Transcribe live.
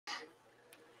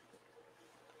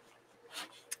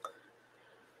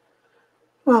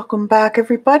Welcome back,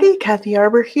 everybody. Kathy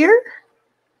Arbor here,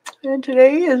 and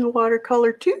today is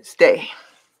Watercolor Tuesday.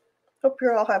 Hope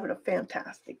you're all having a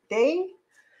fantastic day.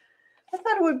 I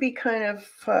thought it would be kind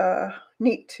of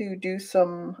neat to do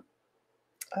some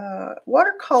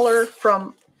watercolor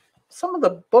from some of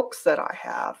the books that I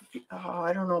have.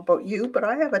 I don't know about you, but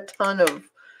I have a ton of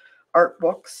art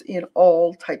books in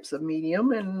all types of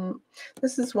medium, and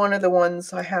this is one of the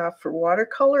ones I have for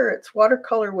watercolor. It's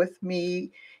Watercolor with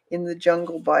Me in the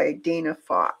Jungle by Dana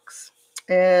Fox.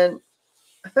 And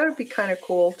I thought it'd be kind of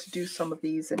cool to do some of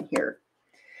these in here.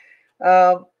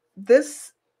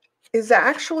 This is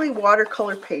actually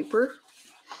watercolor paper,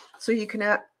 so you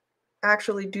can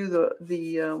actually do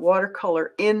the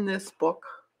watercolor in this book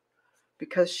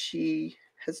because she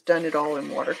has done it all in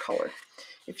watercolor.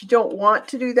 If you don't want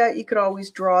to do that, you could always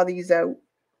draw these out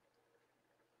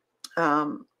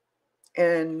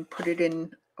and put it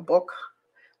in a book.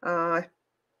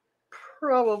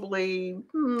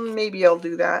 Maybe I'll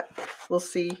do that. We'll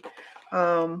see.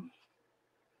 And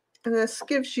this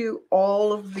gives you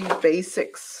all of the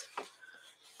basics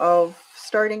of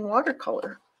starting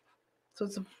watercolor. So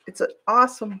it's an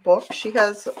awesome book. She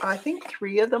has, I think,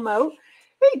 3 of them out.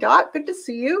 Hey, Dot, good to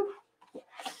see you.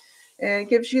 And it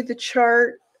gives you the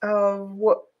chart of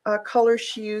what color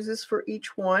she uses for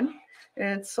each one.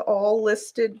 And it's all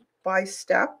listed by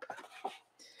step.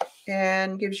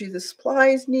 And gives you the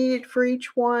supplies needed for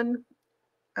each one.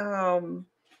 And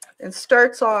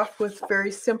starts off with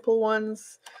very simple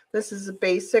ones. This is a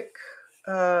basic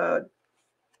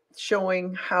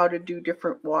showing how to do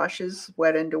different washes,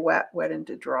 wet into wet, wet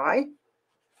into dry.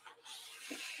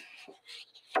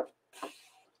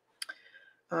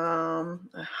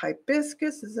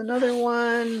 Hibiscus is another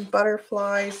one,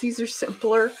 butterflies. These are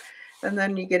simpler. And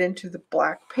then you get into the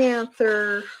Black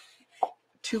Panther,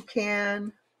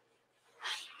 toucan,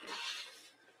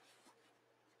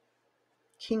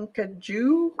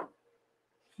 kinkajou.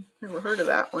 Never heard of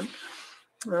that one.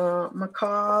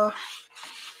 Macaw,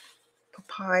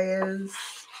 papayas,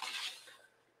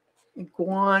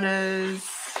 iguanas.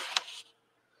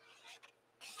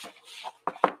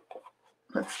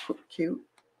 That's cute.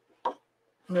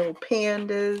 Little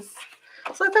pandas.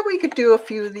 So I thought we could do a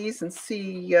few of these and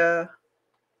see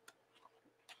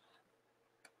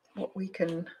what we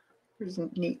can. There's a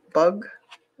neat bug.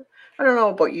 I don't know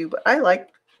about you, but I like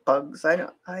bugs. I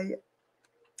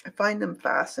find them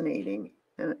fascinating,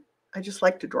 and I just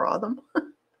like to draw them.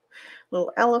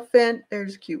 Little elephant.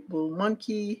 There's a cute little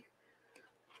monkey.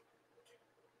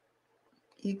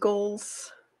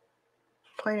 Eagles,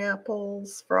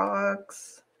 pineapples,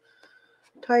 frogs,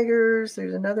 tigers.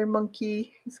 There's another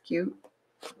monkey. He's cute.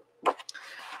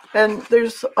 And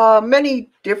there's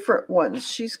many different ones.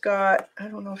 She's got, I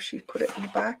don't know if she put it in the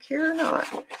back here or not.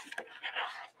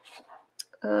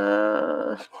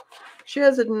 She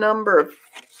has a number of,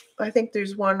 I think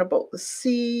there's one about the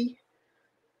sea.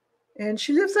 And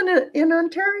she lives in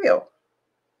Ontario,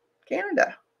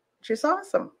 Canada. She's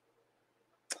awesome.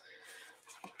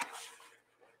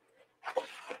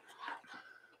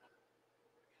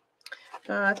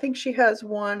 I think she has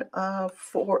one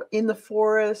for in the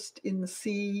forest, in the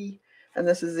sea, and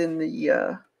this is in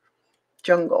the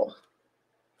jungle.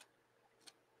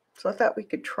 So I thought we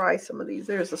could try some of these.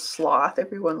 There's a sloth.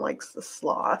 Everyone likes the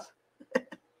sloth. Hey,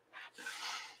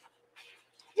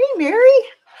 Mary.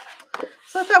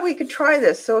 So I thought we could try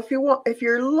this. So if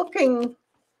you're looking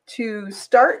to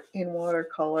start in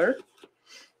watercolor,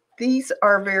 these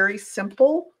are very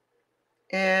simple,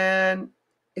 and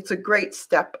it's a great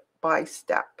step by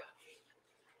step.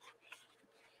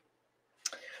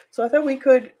 So I thought we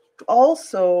could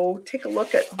also take a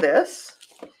look at this.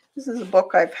 This is a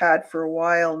book I've had for a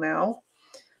while now,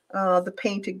 The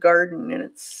Painted Garden, and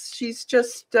she's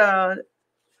just done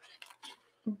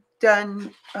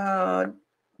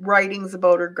writings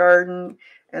about her garden,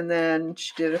 and then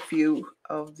she did a few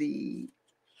of the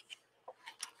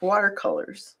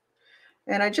watercolors.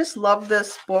 And I just love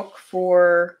this book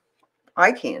for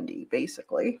eye candy,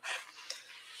 basically.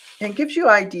 And it gives you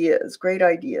ideas, great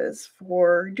ideas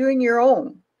for doing your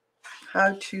own.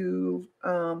 How to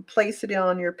place it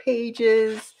on your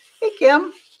pages. Hey,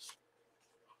 Kim.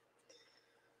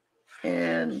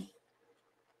 And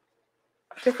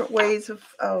different ways of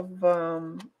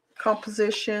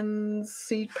compositions,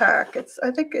 seed packets.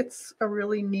 I think it's a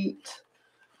really neat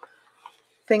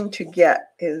thing to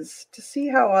get, is to see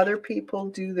how other people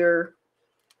do their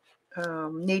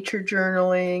nature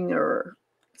journaling or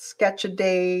sketch a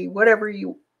day, whatever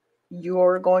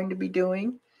you're going to be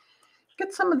doing.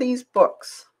 Get some of these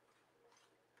books.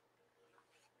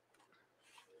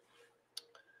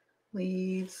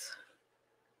 Leaves.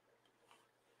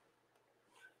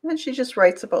 And she just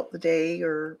writes about the day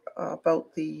or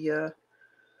about the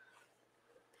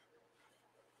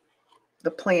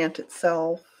plant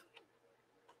itself.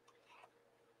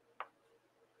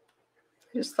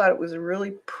 I just thought it was a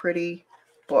really pretty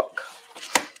book.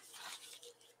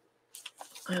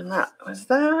 And that was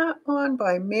that one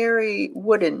by Mary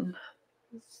Wooden.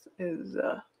 This is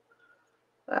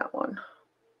that one.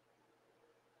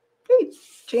 Hey,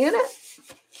 Janet.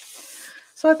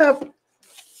 So I thought,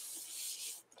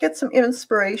 get some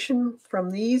inspiration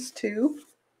from these two.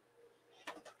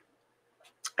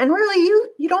 And really,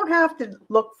 you don't have to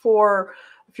look for,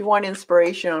 if you want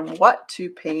inspiration on what to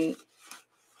paint.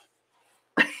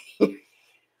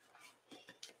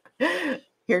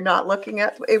 You're not looking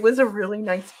at, it was a really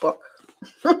nice book.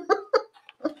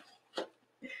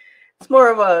 It's more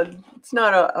of a, it's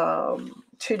not a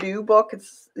to-do book.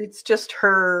 It's just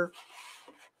her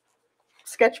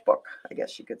sketchbook, I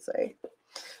guess you could say.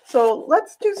 So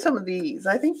let's do some of these.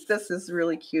 I think this is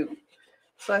really cute.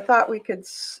 So I thought we could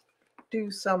do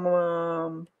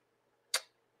some,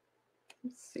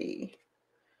 let's see,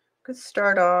 could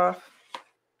start off,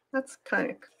 that's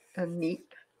kind of a neat.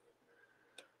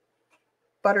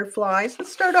 Butterflies.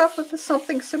 Let's start off with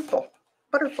something simple.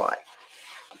 Butterfly.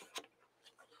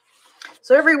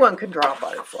 So everyone can draw a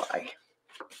butterfly.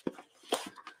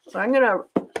 So I'm going to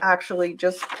actually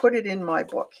just put it in my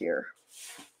book here.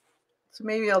 So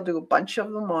maybe I'll do a bunch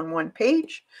of them on one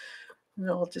page. And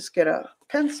I'll just get a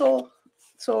pencil.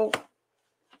 So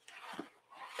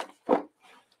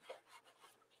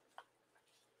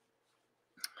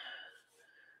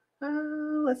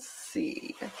let's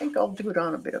see. I think I'll do it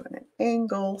on a bit of an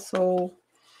angle. So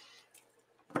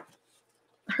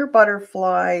her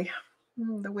butterfly,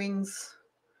 the wings,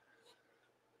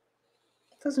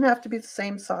 doesn't have to be the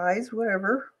same size,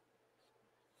 whatever.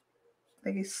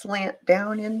 They slant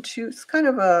down into, it's kind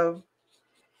of a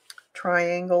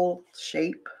triangle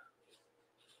shape.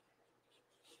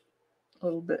 A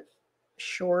little bit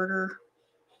shorter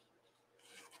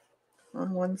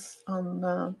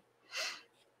on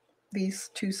these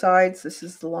two sides. This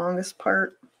is the longest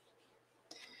part.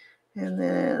 And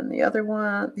then the other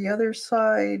one, the other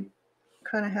side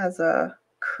kind of has a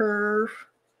curve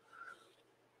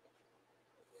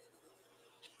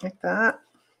like that.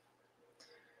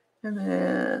 And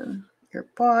then your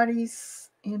body's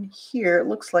in here. It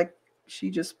looks like she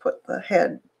just put the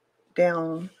head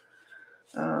down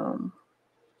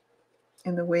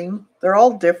in the wing. They're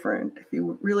all different. If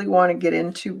you really want to get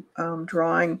into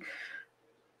drawing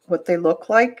what they look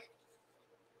like,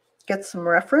 get some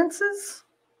references.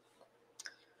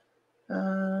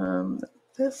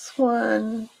 This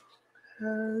one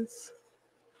has,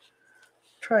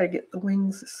 try to get the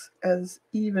wings as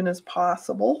even as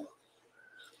possible.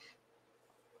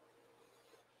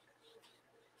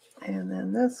 And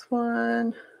then this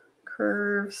one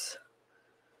curves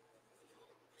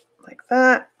like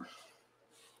that.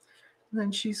 And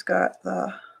then she's got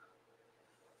the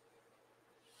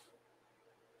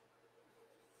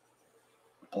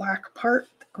black part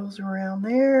that goes around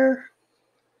there.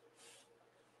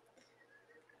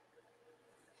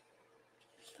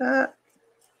 That.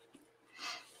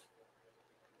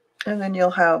 And then you'll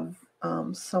have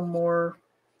some more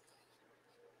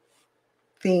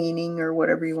veining or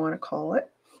whatever you want to call it.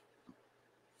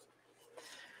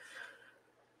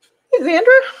 Hey,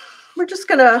 Xandra, we're just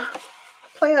going to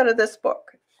play out of this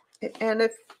book. And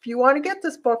if you want to get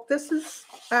this book, this is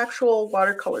actual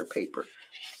watercolor paper.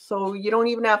 So you don't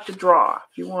even have to draw.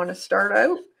 If you want to start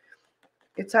out,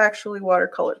 it's actually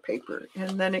watercolor paper.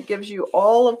 And then it gives you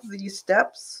all of these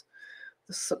steps,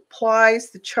 the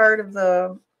supplies, the chart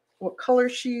of what color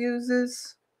she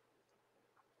uses,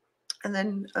 and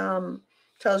then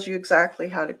tells you exactly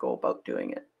how to go about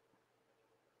doing it.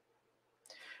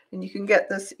 And you can get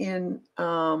this in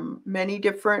many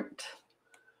different,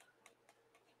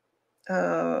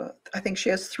 I think she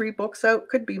has 3 books out,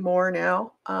 could be more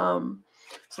now.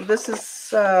 So this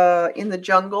is In the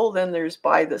Jungle, then there's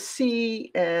By the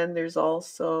Sea, and there's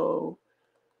also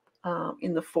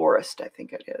In the Forest, I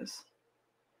think it is.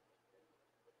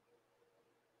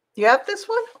 You have this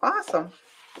one? Awesome.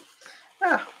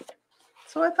 Yeah.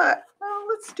 So I thought, well,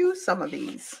 let's do some of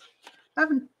these.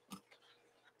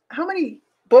 How many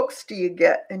books do you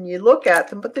get and you look at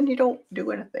them, but then you don't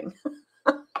do anything?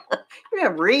 You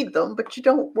read them, but you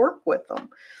don't work with them.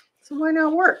 So why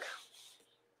not work?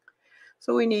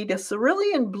 So we need a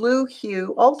cerulean blue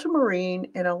hue,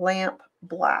 ultramarine, and a lamp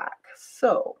black.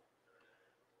 So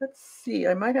let's see.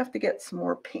 I might have to get some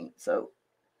more paints out.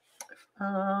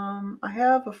 I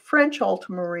have a French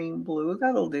ultramarine blue.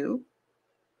 That'll do.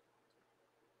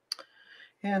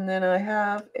 And then I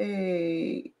have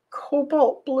a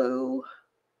cobalt blue.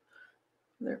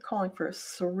 They're calling for a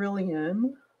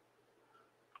cerulean.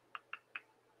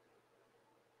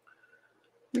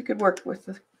 We could work with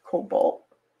the cobalt.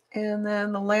 And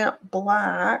then the lamp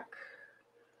black,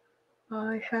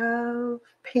 I have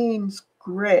Payne's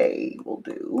Gray will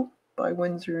do by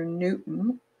Winsor &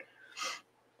 Newton.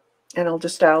 And I'll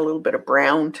just add a little bit of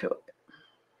brown to it.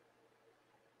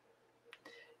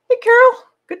 Hey, Carol,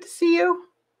 good to see you.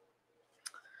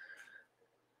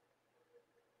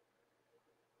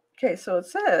 Okay, so it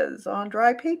says, on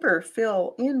dry paper,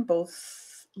 fill in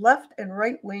both left and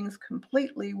right wings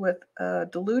completely with a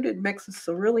diluted mix of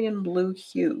cerulean blue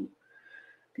hue.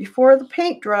 Before the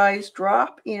paint dries,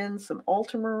 drop in some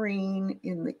ultramarine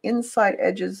in the inside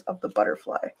edges of the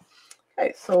butterfly.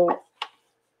 Okay, so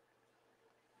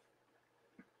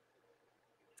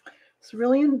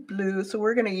cerulean blue, so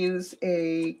we're going to use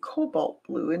a cobalt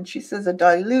blue, and she says a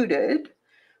diluted,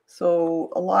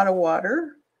 so a lot of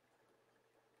water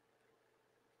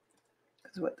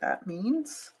is what that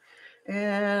means.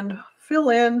 And fill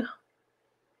in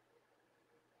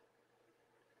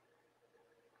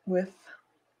with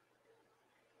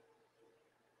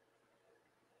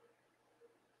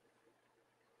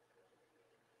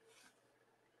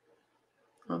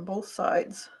on both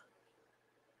sides.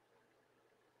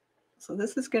 So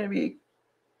this is going to be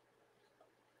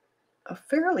a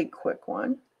fairly quick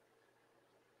one.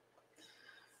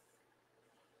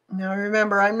 Now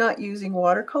remember, I'm not using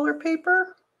watercolor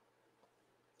paper.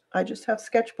 I just have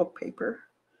sketchbook paper.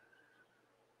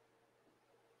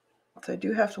 So I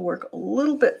do have to work a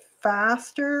little bit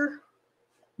faster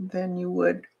than you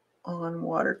would on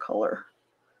watercolor.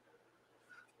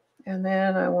 And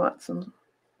then I want some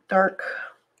dark,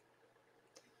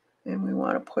 and we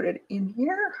want to put it in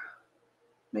here,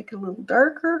 make it a little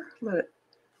darker, let it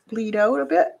bleed out a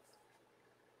bit.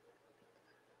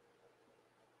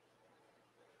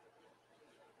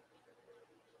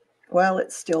 While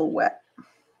it's still wet.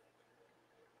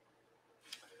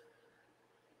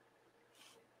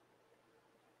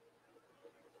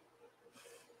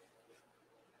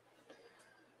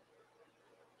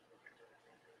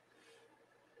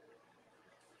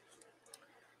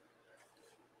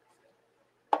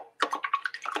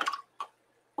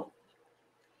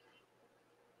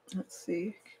 Let's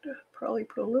see, probably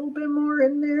put a little bit more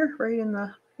in there, right in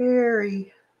the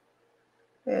very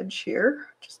edge here,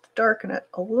 just to darken it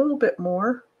a little bit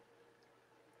more.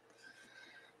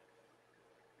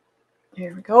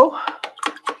 There we go.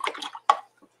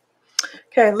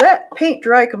 Okay, let paint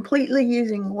dry completely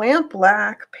using lamp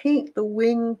black. Paint the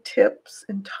wing tips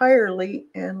entirely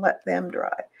and let them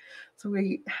dry. So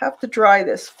we have to dry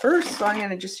this first, so I'm going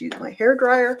to just use my hair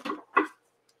dryer.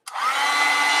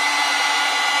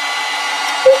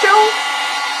 Hey, Joe.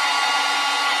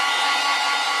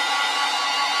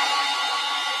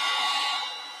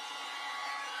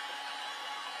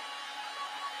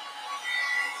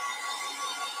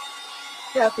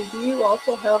 Kathy, do you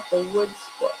also have the Woods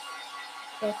book?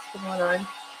 That's the one I'm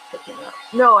picking up.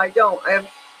 No, I don't.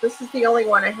 This is the only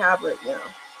one I have right now.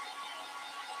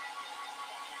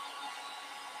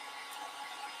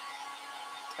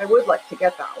 I would like to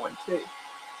get that one too.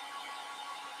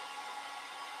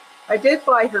 I did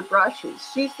buy her brushes.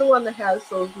 She's the one that has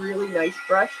those really nice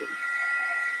brushes.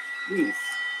 These.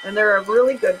 And they're a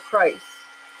really good price.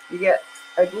 You get,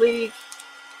 I believe,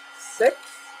 6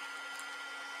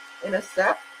 in a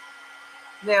set.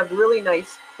 They have really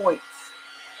nice points.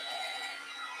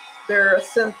 They're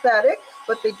synthetic,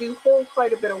 but they do hold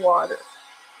quite a bit of water.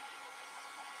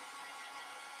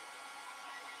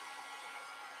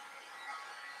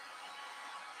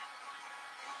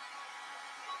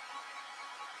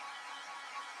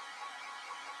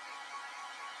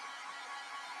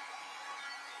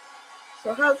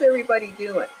 So how's everybody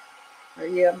doing? Are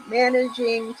you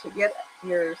managing to get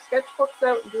your sketchbooks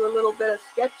out and do a little bit of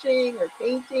sketching or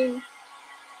painting,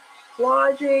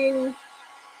 collaging?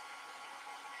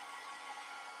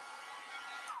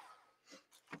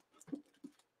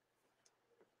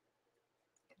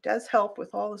 It does help with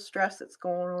all the stress that's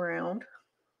going around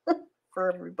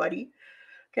for everybody.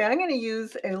 Okay, I'm going to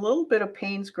use a little bit of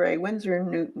Payne's Gray, Winsor &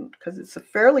 Newton, because it's a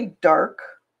fairly dark.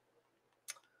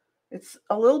 It's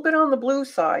a little bit on the blue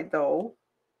side, though.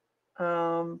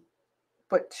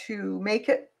 But to make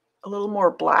it a little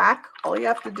more black, all you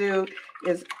have to do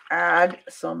is add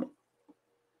some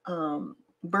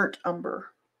burnt umber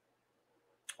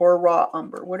or raw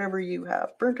umber, whatever you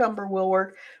have. Burnt umber will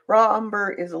work. Raw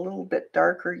umber is a little bit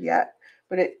darker yet,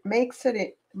 but it makes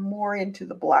it more into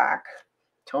the black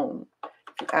tone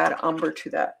if you add umber to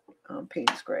that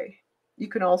Payne's Gray. You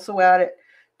can also add it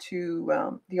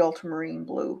to the ultramarine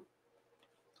blue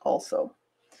also.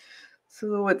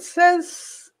 So it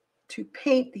says to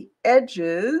paint the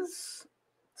edges,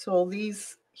 so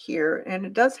these here, and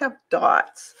it does have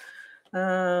dots.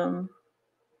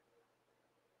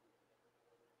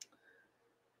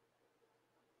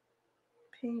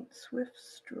 Paint swift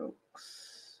strokes.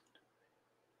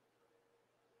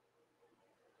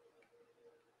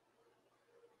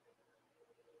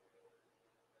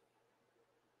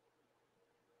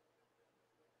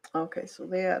 Okay, so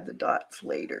they add the dots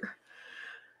later,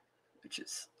 which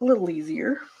is a little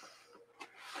easier.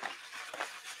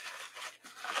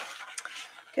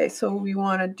 Okay, so we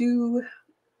want to do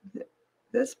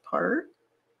this part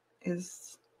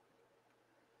is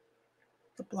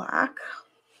the black.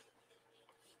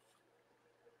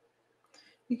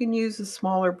 You can use a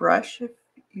smaller brush if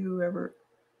you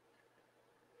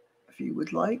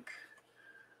would like.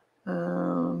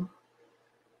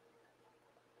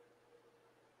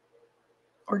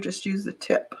 Or just use the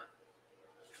tip.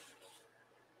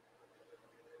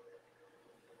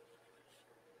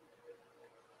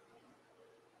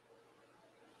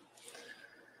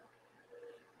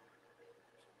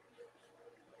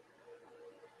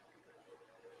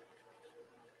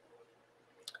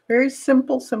 Very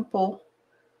simple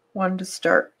one to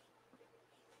start.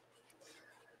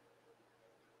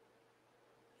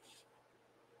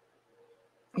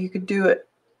 You could do it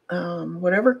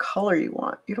whatever color you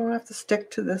want. You don't have to stick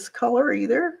to this color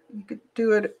either. You could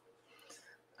do it,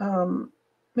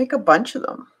 make a bunch of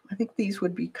them. I think these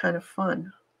would be kind of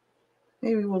fun.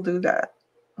 Maybe we'll do that.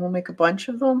 We'll make a bunch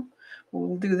of them.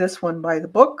 We'll do this one by the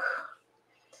book,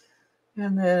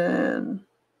 and then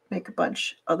make a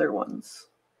bunch other ones.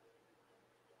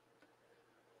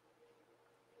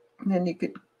 And then you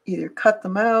could either cut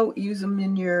them out, use them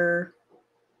in your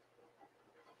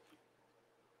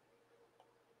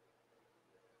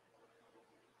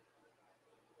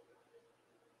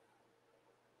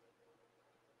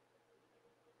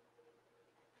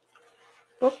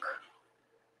book.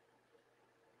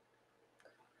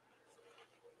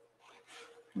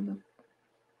 And the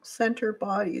center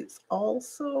body is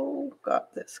also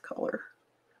got this color.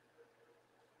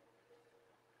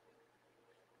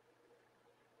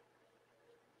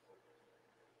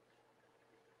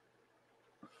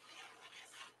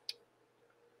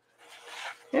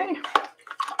 Okay.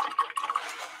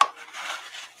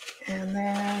 And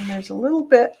then there's a little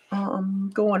bit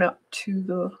going up to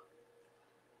the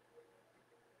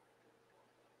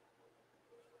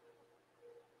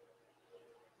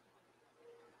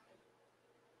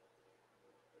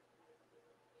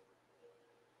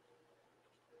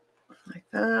like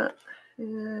that.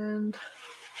 And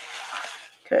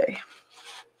okay.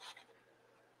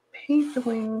 Paint the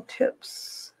wing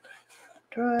tips.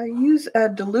 Dry. Use a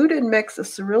diluted mix of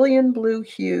cerulean blue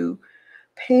hue.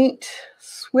 Paint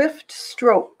swift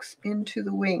strokes into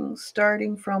the wings,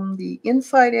 starting from the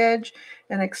inside edge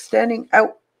and extending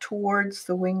out towards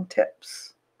the wing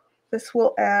tips. This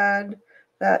will add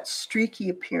that streaky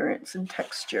appearance and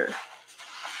texture.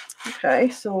 Okay,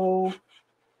 so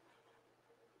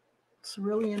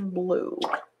cerulean blue.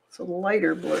 So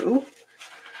lighter blue.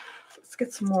 Let's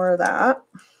get some more of that.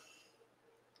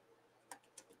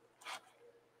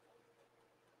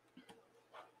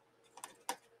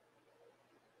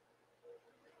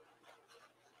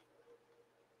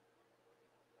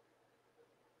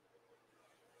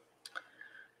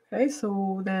 Okay,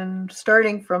 so then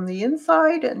starting from the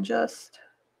inside and just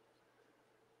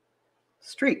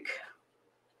streak.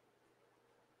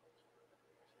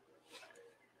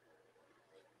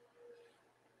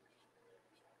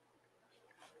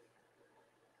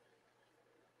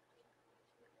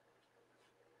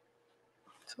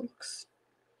 So it looks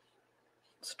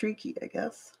streaky, I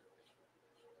guess.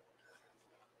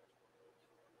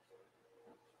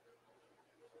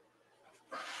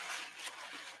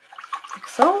 Like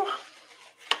so.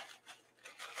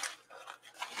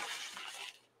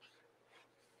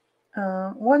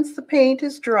 Once the paint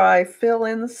is dry, fill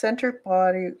in the center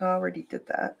body. I already did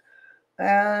that.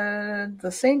 Add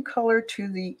the same color to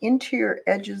the interior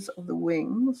edges of the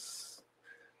wings.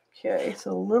 Okay,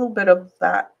 so a little bit of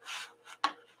that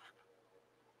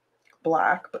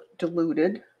black, but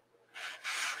diluted.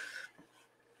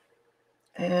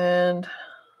 And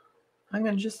I'm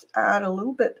going to just add a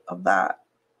little bit of that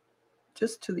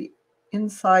just to the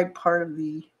inside part of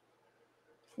the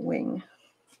wing,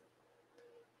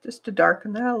 just to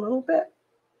darken that a little bit.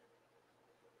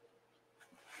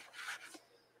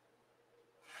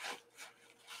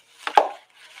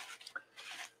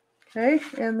 Okay,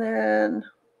 and then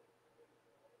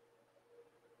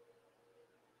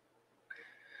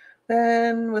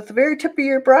Then with the very tip of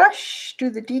your brush, do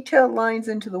the detailed lines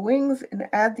into the wings and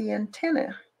add the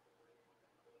antenna.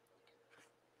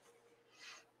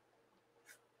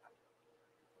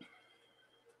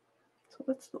 So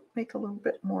let's make a little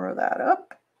bit more of that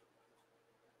up.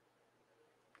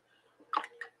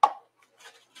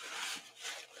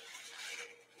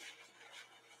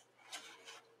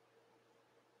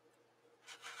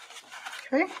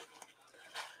 Okay.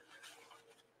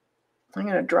 I'm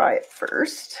going to dry it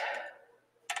first.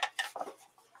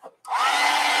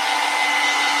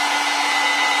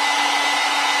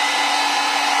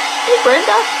 Hey,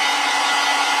 Brenda.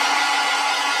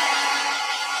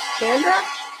 Sandra.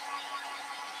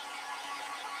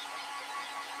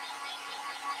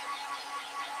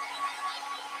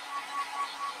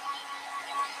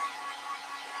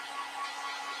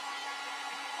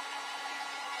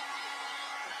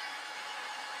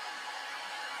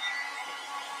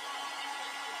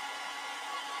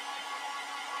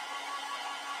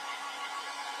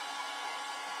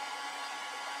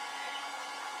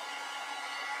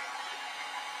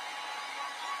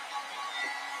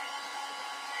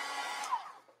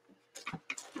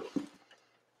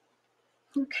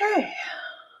 Okay.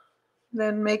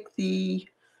 Then make the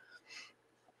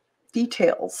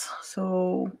details.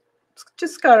 So it's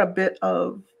just got a bit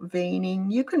of veining.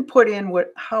 You can put in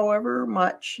however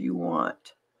much you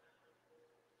want.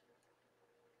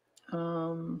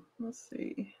 Let's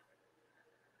see.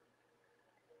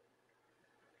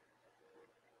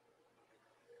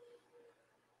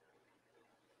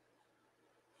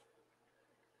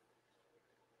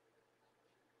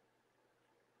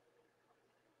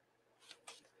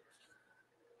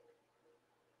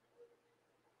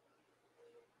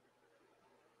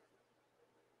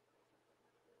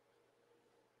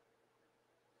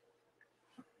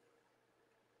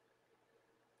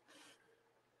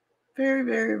 Very,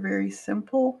 very, very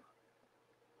simple.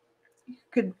 You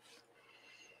could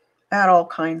add all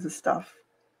kinds of stuff.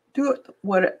 Do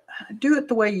it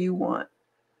the way you want.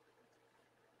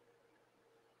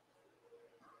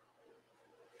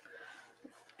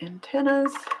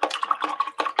 Antennas.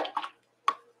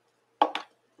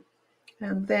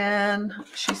 And then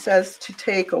she says to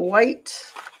take a white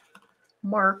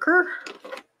marker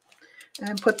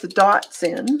and put the dots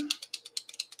in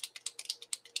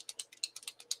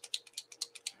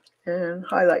and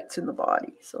highlights in the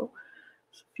body. So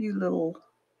there's a few little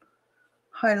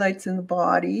highlights in the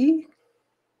body.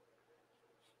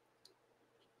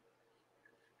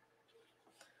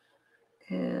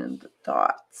 And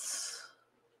dots.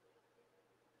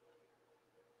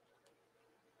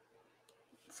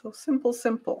 So simple,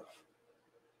 simple.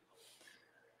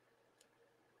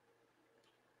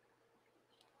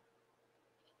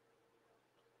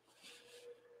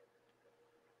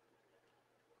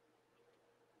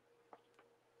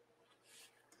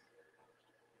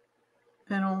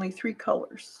 And only 3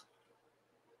 colors.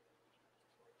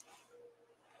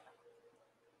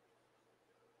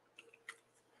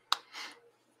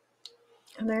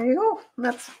 And there you go.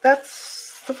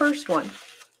 That's the first one.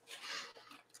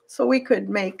 So we could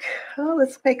make,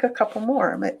 let's make a couple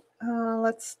more.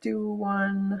 Let's do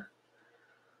one.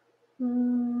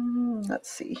 Let's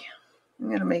see. I'm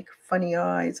going to make funny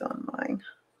eyes on mine,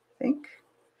 I think.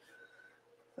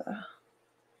 The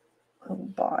little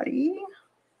body.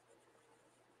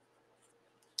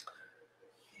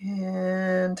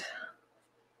 And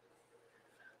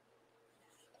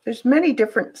there's many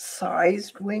different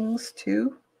sized wings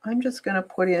too. I'm just going to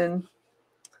put in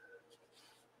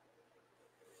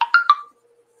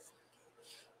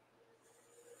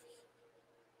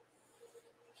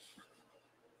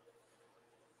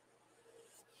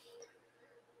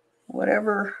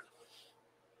whatever.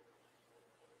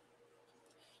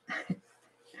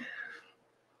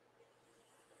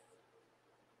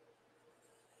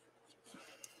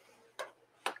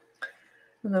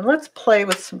 And then let's play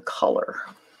with some color.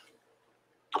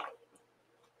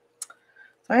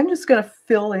 So I'm just going to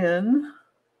fill in,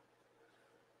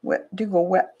 do a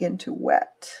wet into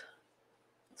wet.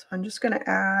 So I'm just going to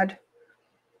add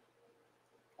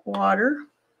water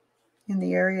in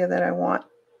the area that I want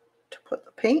to put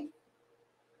the paint.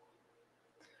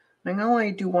 I'm going to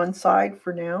only do one side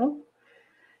for now.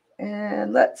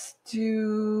 And let's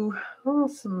do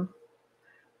some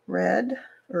red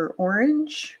or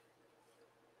orange.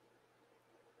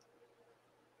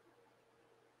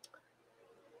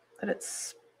 Let it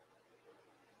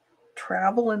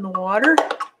travel in the water.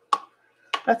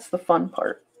 That's the fun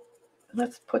part.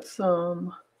 Let's put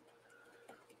some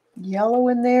yellow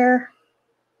in there.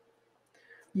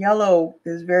 Yellow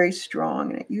is very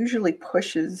strong and it usually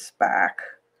pushes back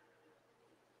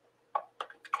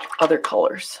other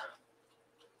colors.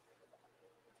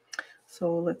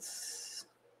 So let's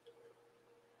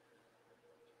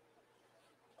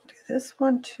do this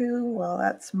one too while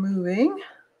that's moving.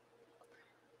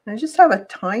 And I just have a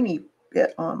tiny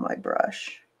bit on my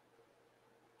brush.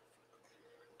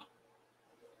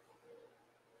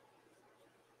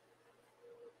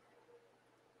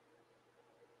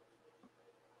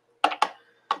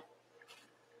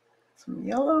 Some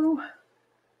yellow.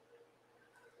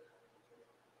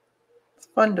 It's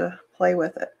fun to play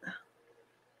with it.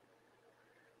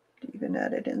 Even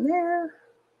add it in there.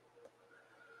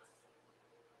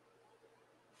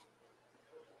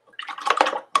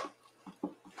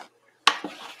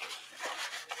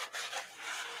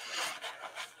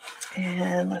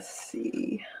 And let's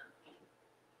see.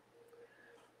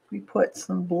 We put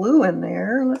some blue in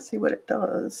there. Let's see what it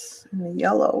does. In the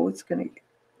yellow,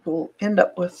 we'll end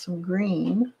up with some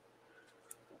green.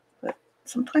 But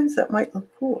sometimes that might look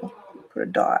cool. Put a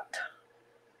dot.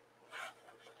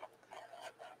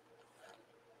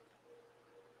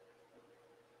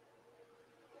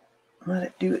 Let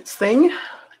it do its thing.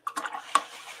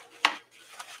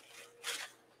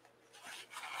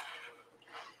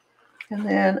 And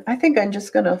then I think I'm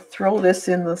just going to throw this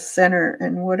in the center,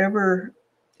 and whatever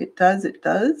it does, it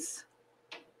does.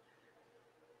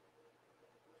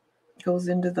 It goes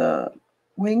into the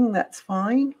wing, that's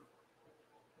fine.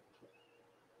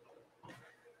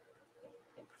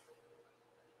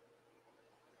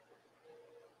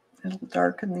 It'll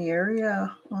darken the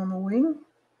area on the wing.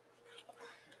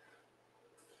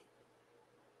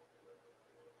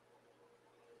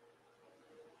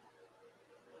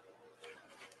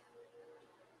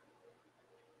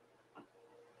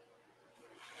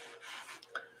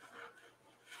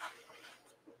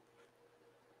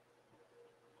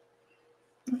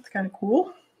 That's kind of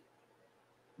cool.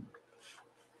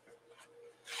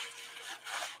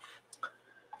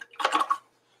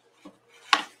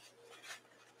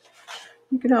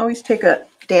 You can always take a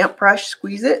damp brush,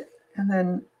 squeeze it, and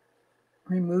then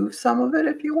remove some of it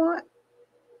if you want.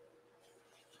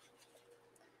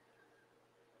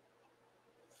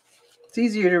 It's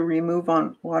easier to remove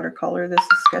on watercolor. This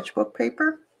is sketchbook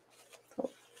paper.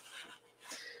 So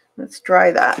let's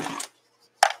dry that.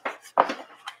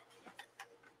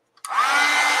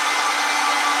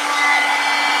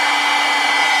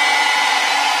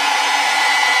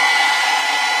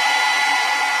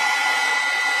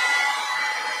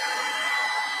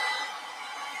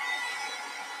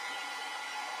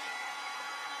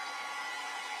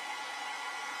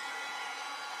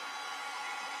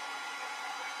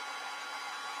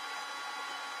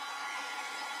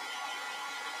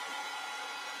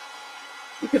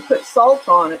 You could put salt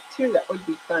on it too. That would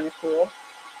be kind of cool.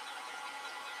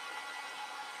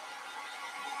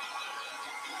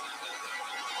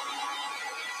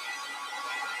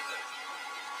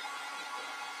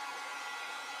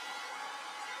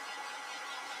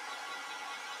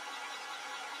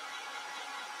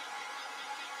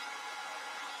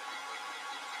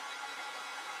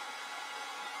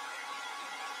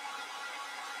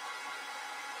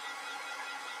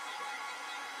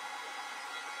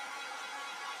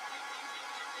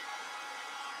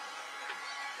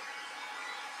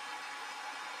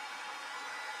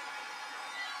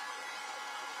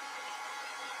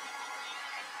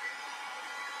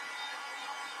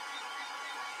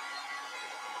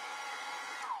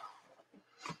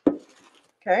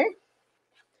 Okay.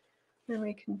 Then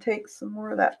we can take some more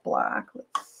of that black.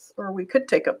 Or we could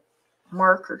take a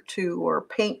marker too, or a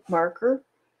paint marker,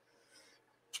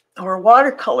 or a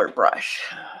watercolor brush.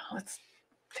 Let's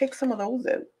take some of those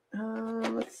out.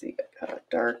 Let's see, I got a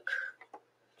dark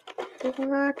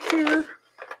black here.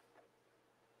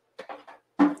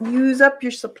 Use up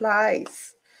your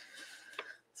supplies.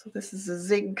 So this is a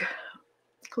Zig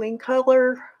clean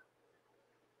color.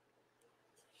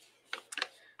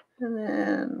 And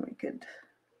then we could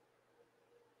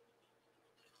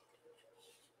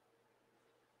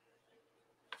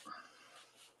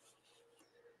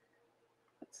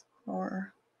put some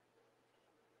more.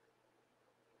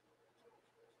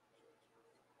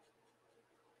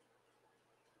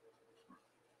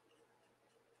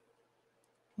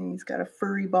 And he's got a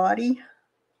furry body.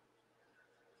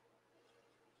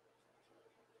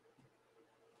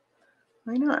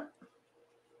 Why not?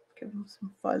 Give him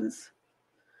some fuzz.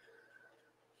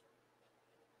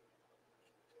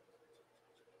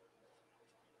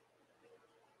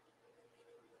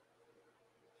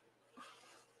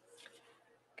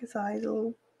 Make his eyes a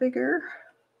little bigger.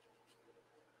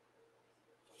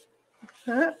 Like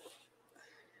that.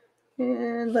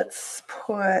 And let's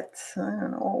put, I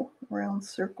don't know, a round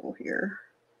circle here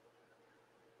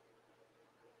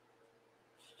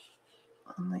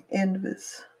on the end of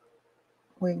his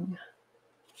wing.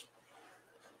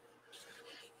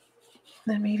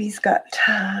 Then maybe he's got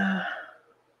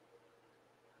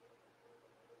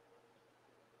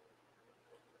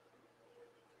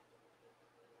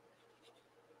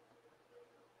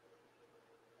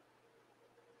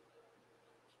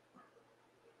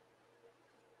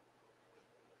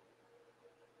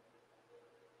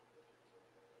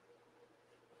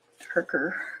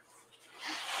darker.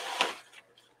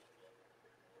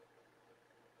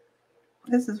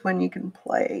 This is when you can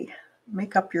play,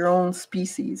 make up your own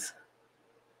species.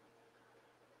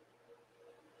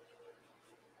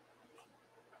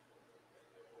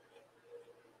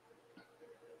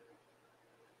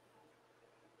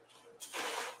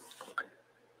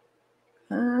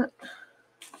 Let's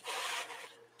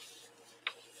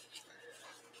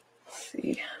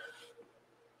see.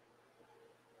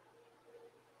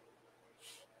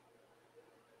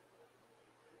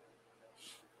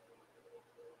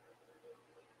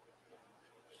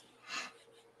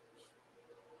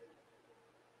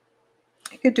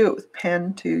 You could do it with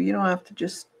pen too. You don't have to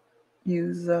just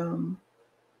use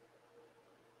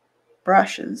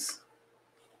brushes.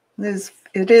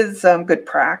 It is good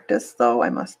practice, though, I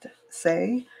must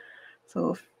say.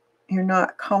 So if you're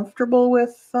not comfortable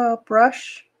with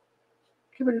brush,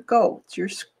 give it a go.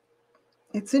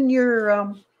 It's in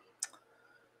your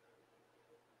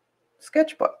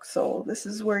sketchbook. So this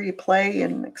is where you play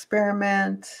and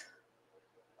experiment,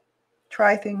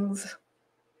 try things.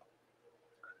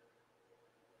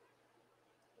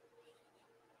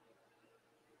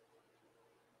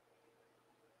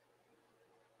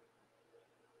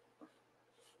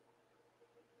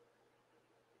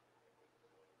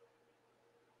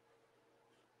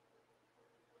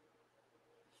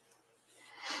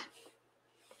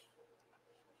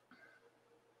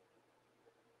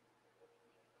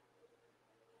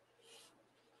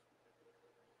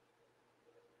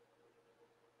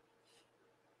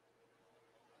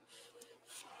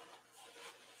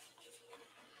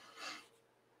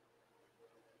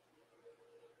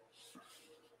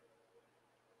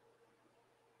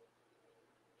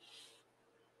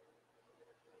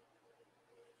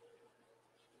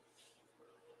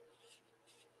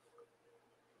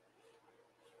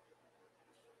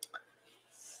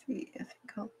 See, I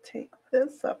think I'll take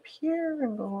this up here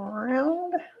and go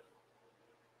around.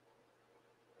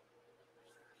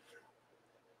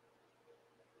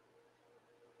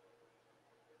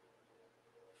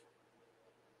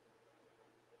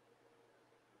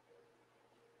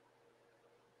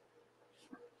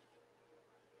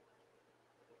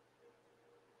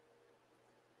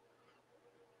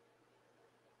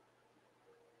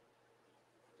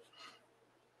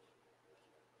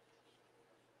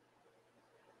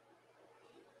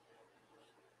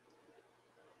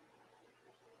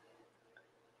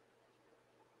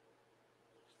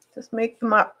 Just make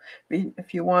them up.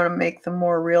 If you want to make them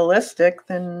more realistic,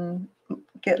 then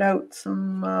get out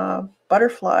some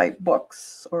butterfly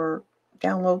books or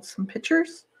download some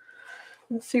pictures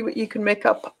and see what you can make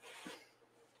up.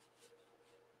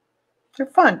 They're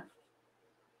fun.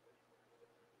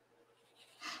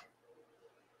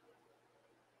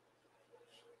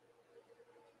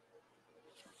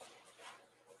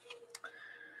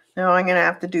 Now I'm going to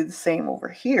have to do the same over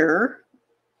here.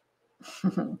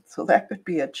 So that could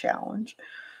be a challenge.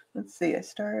 Let's see, I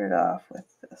started off with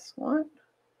this one.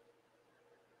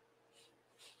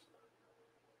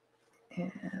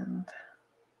 And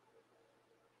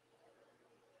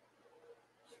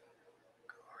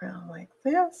go around like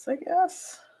this, I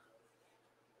guess.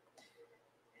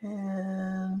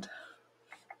 And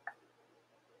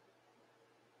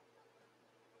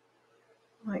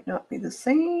might not be the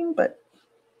same, but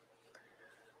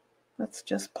let's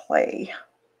just play.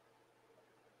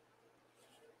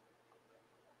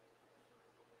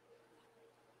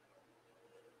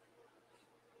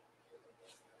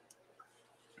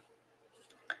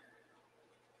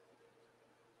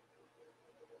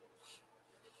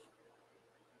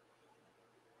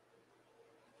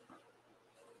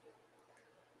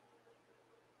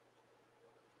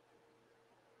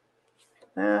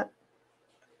 That.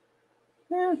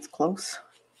 Yeah, it's close.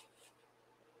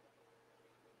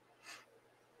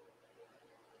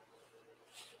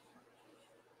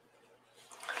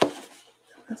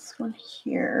 This one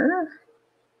here.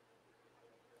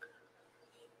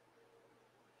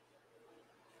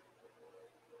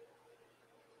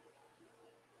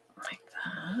 Like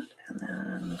that. And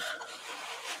then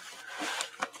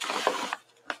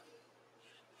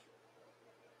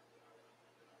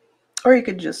or you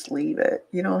could just leave it.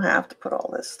 You don't have to put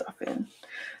all this stuff in.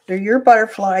 They're your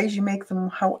butterflies. You make them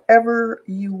however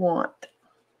you want.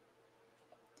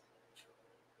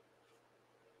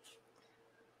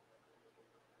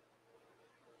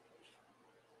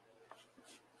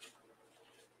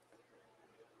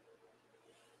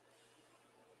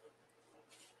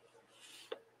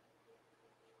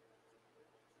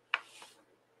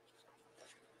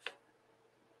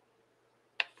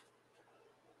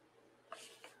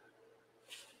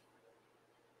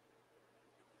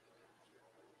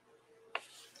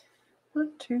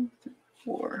 1, 2, 3,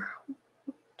 4.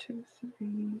 1, 2,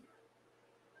 3,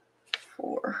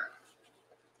 4.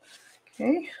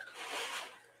 Okay.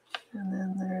 And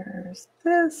then there's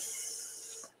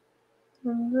this,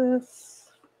 and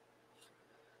this,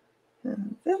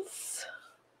 and this.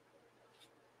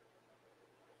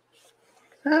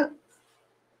 That.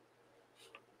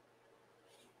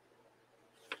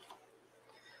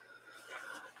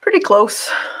 Pretty close.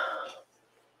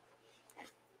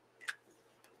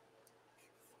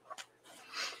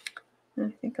 I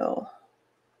think I'll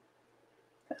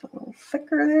get a little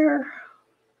thicker there.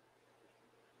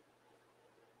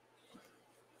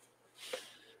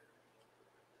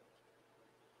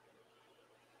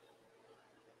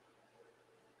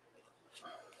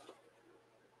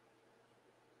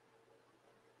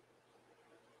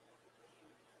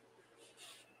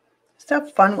 Just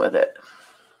have fun with it.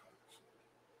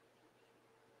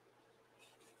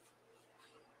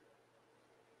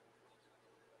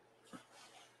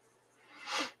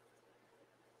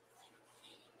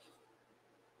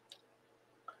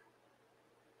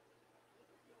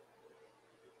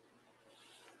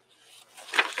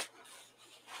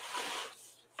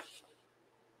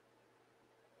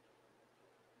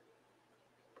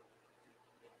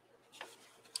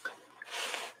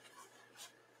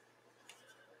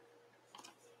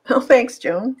 Oh, thanks,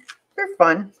 Joan. They're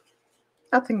fun.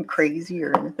 Nothing crazy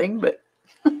or anything, but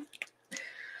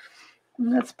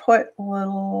let's put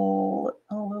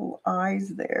little eyes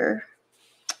there.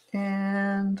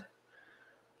 And I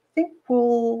think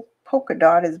we'll polka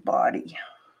dot his body.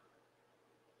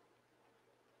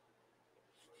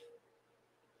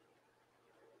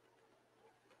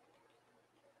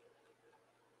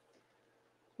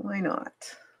 Why not?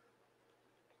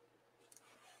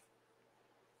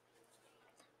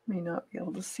 May not be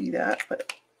able to see that,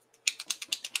 but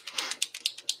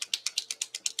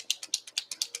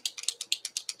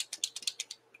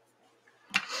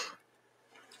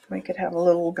we could have a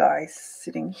little guy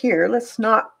sitting here. Let's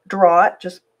not draw it,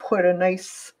 just put a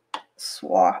nice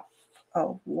swath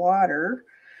of water.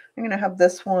 I'm going to have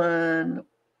this one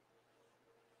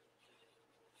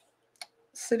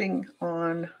sitting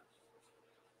on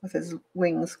with his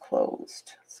wings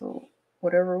closed. So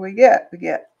whatever we get, we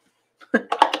get.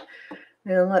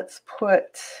 And let's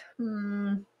put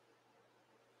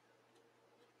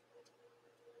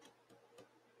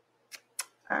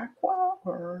aqua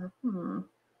or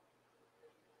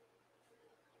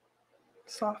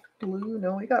soft blue.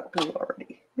 No, we got blue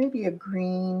already. Maybe a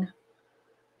green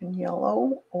and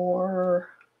yellow, or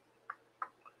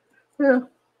yeah,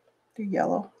 the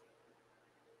yellow.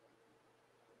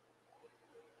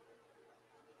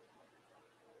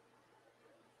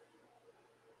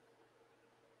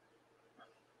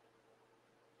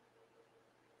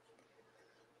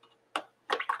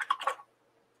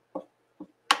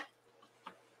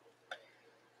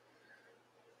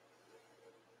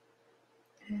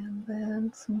 And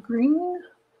then some green.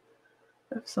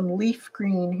 I have some leaf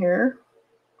green here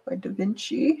by Da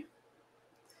Vinci.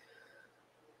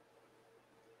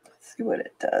 Let's see what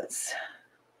it does.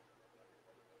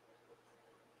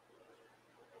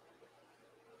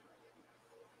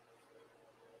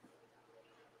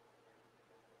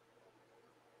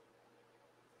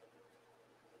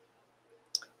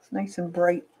 It's nice and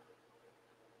bright.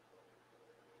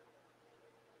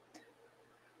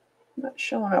 Not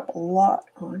showing up a lot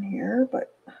on here,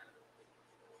 but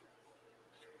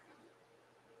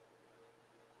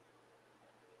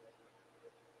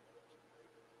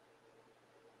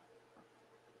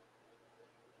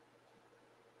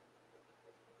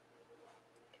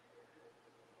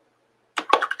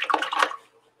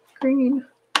green.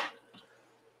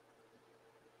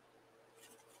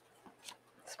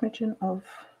 Smidgen of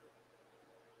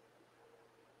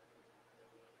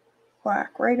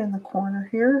black right in the corner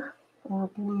here, or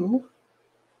blue.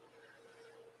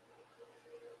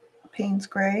 Payne's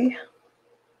gray.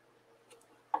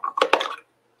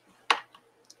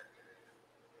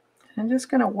 I'm just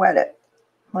going to wet it,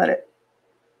 let it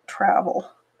travel.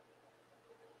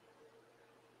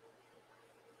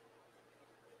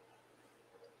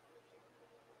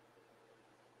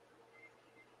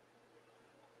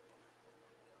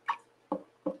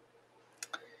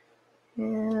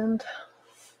 And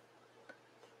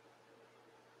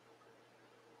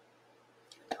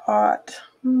dot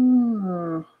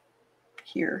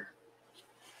here.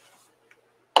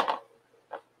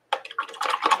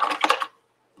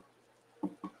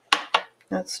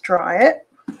 Let's dry it.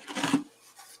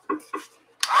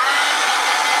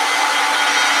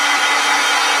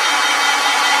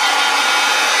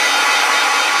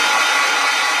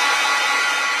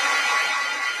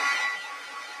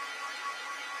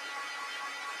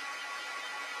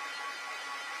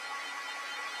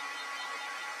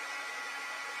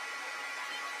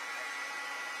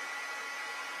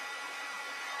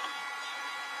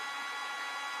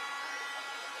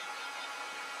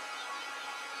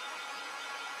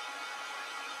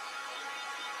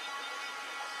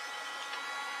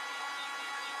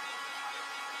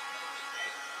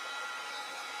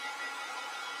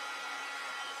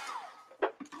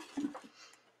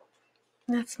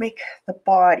 let's make the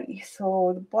body.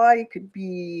 So the body could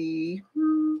be,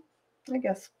 I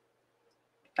guess,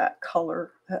 that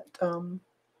color, that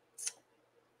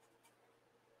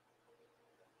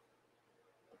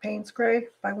Payne's Gray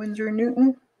by Winsor &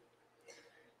 Newton.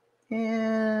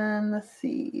 And let's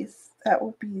see, that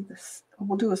will be this.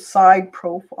 We'll do a side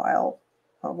profile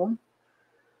of them.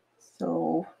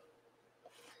 So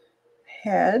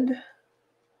head.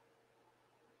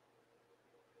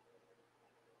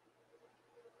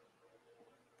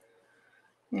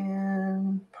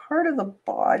 And part of the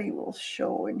body will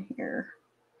show in here.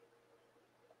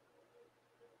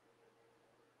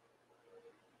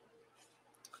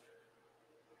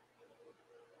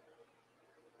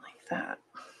 Like that.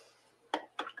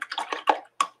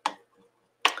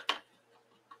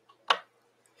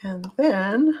 And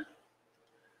then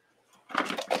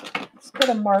let's get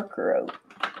a marker out.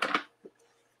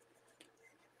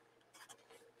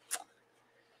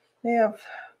 They have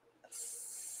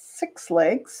 6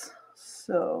 legs,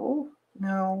 so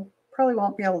now probably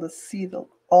won't be able to see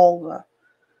all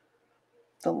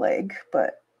the leg,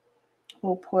 but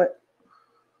we'll put,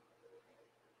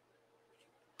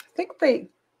 I think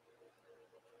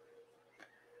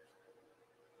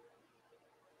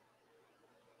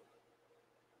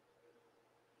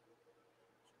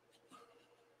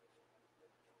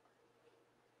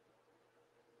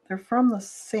they're from the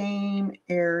same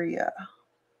area,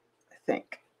 I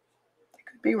think. I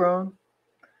could be wrong.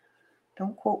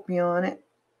 Don't quote me on it.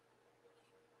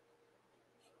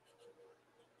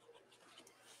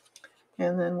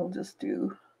 And then we'll just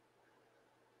do,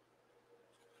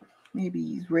 maybe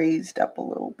he's raised up a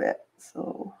little bit,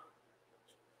 so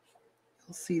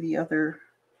you'll see the other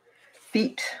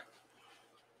feet.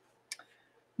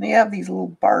 They have these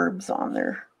little barbs on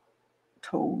their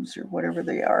toes or whatever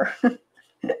they are.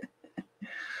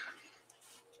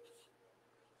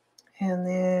 And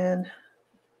then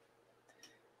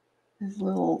his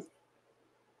little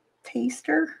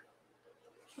taster,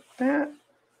 like that.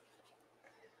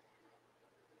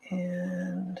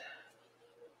 And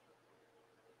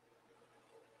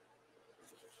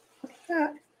like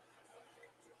that.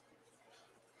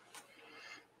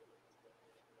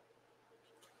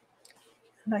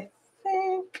 And I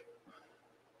think,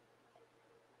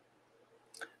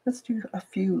 let's do a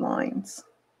few lines.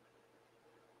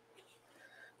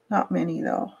 Not many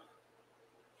though.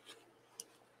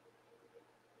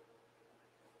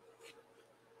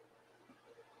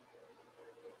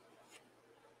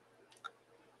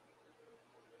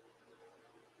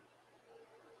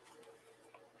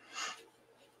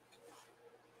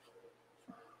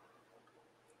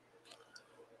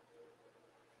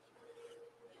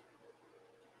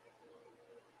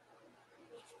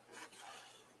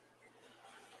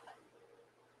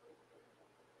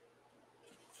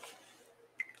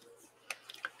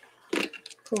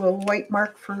 A little white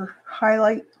mark for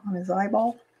highlight on his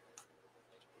eyeball.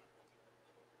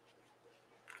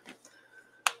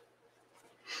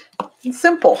 And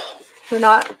simple. They're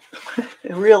not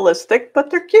realistic, but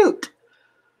they're cute.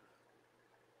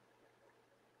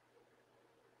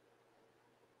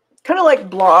 Kind of like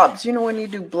blobs. You know when you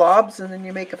do blobs and then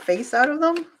you make a face out of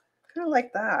them? Kind of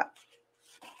like that.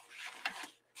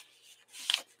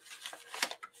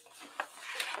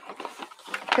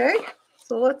 Okay,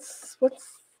 so let's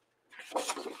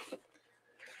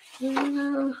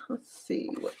see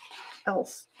what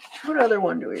else. What other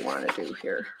one do we want to do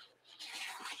here?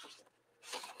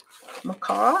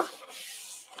 Macaw.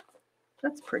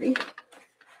 That's pretty.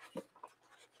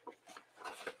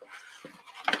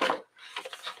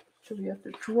 So we have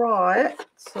to draw it.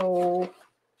 So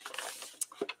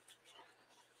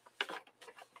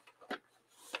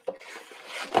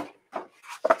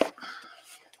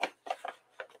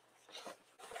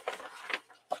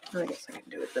I guess I can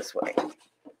do it this way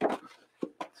so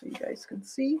you guys can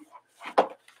see.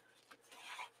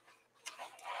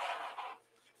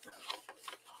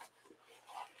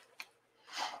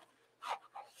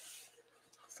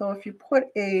 So if you put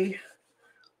a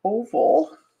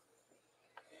oval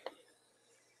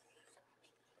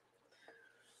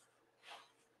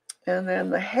and then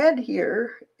the head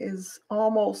here is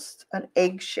almost an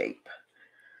egg shape.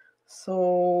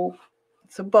 So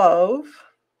it's above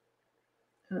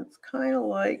and it's kind of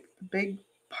like the big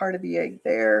part of the egg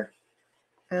there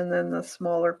and then the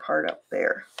smaller part up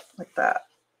there, like that.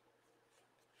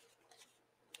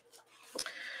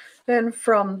 Then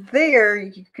from there,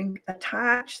 you can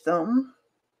attach them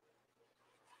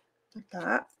like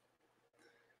that.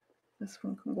 This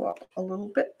one can go up a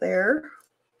little bit there.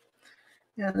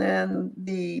 And then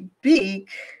the beak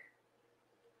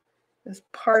is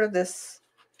part of this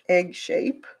egg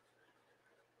shape.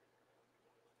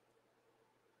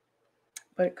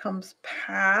 but it comes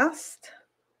past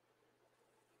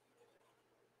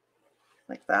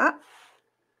like that.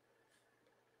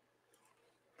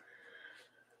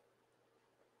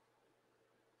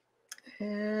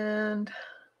 And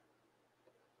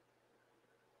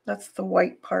that's the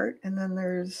white part. And then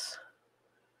there's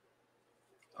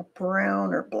a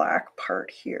brown or black part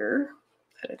here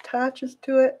that attaches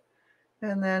to it.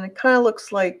 And then it kind of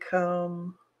looks like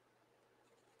comes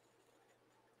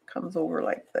over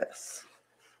like this.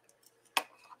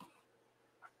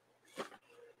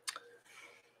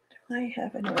 Do I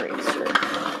have an eraser?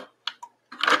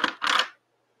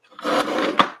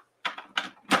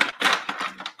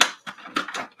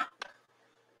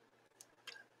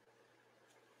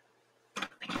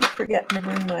 I forget to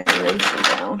bring my eraser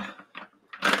down.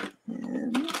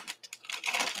 And I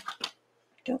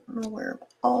don't know where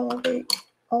all of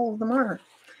them are.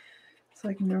 So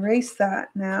I can erase that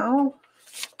now.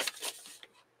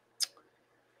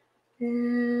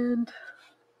 And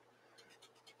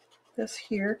this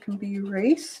here can be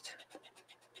erased.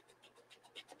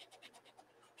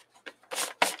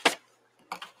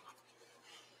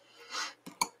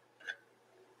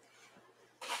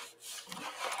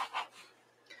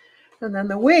 And then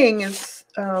the wing is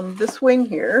this wing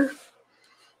here.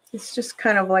 It's just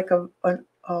kind of like a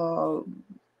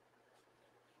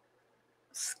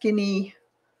skinny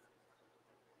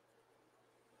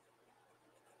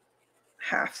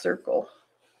half circle.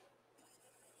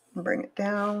 And bring it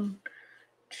down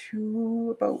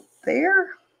to about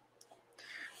there.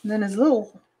 And then his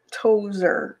little toes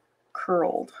are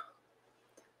curled.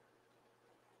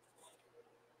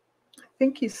 I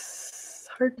think he's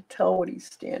hard to tell what he's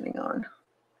standing on.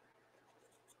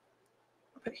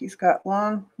 But he's got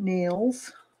long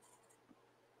nails.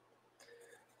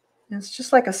 And it's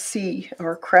just like a C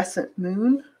or a crescent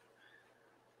moon.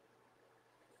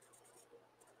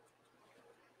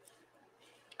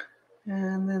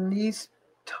 And then these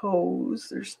toes,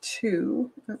 there's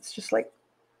two. That's just like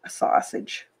a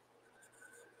sausage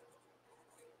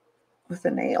with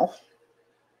a nail.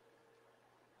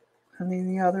 And then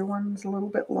the other one's a little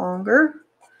bit longer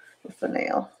with the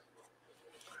nail.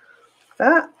 Like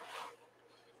that.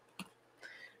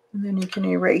 And then you can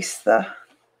erase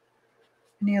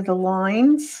any of the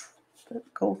lines that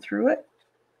go through it.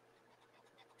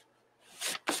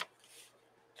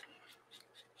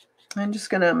 I'm just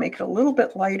going to make it a little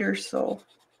bit lighter so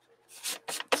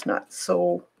it's not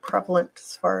so prevalent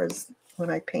as far as when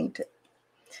I paint it.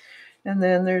 And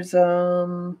then there's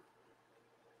kind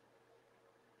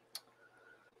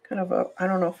of a, I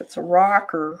don't know if it's a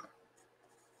rock or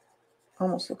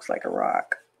almost looks like a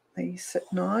rock that he's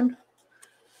sitting on.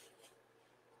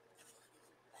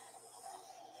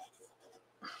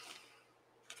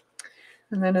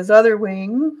 And then his other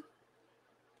wing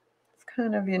is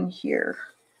kind of in here.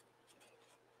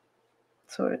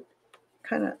 So it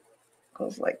kind of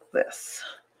goes like this.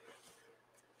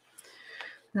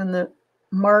 And the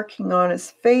marking on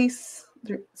his face,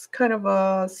 there's kind of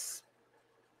a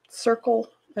circle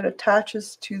that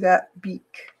attaches to that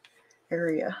beak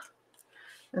area.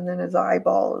 And then his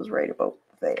eyeball is right about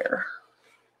there.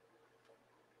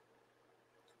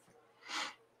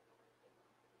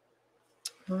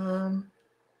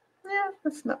 Yeah,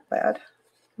 that's not bad.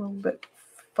 A little bit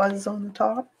fuzz on the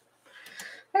top.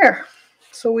 There.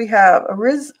 So we have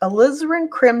alizarin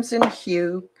crimson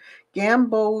hue,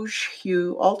 gamboge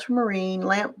hue, ultramarine,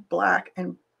 lamp black,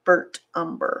 and burnt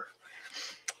umber.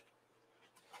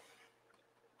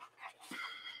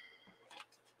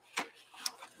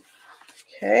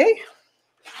 Okay.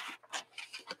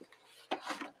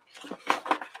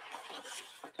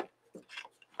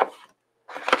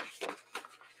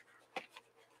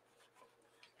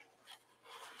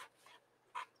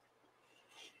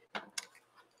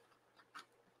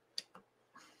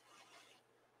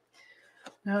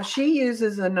 Now she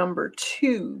uses a number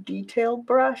 2 detailed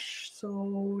brush.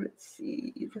 So let's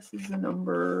see, this is a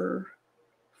number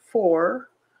 4.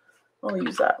 I'll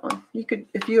use that one. You could,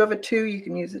 if you have a 2, you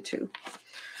can use a 2.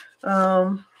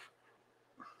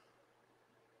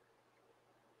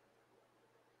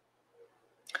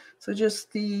 So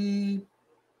just the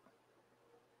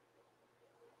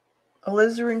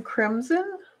alizarin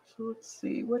crimson. So let's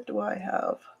see, what do I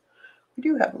have? We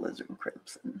do have alizarin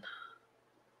crimson,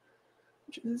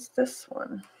 which is this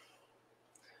one.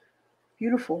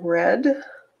 Beautiful red.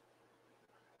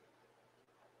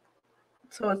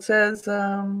 So it says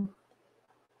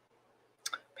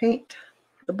paint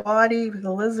the body with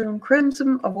alizarin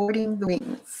crimson, avoiding the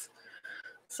wings.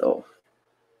 So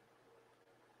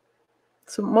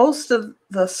most of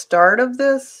the start of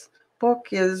this book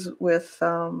is with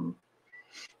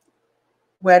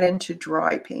wet into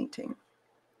dry painting.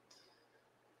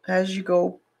 As you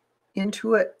go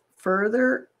into it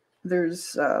further,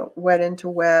 there's wet into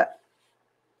wet,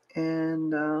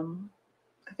 and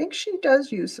I think she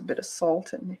does use a bit of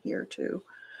salt in here too.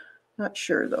 Not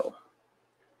sure though.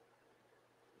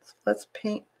 So let's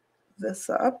paint this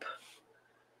up.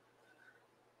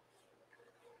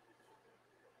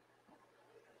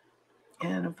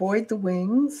 And avoid the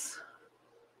wings.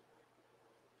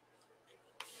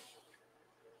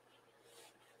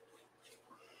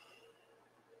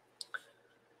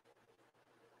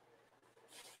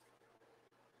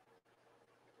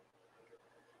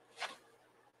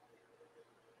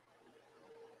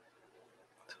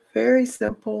 It's very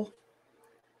simple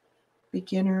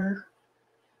beginner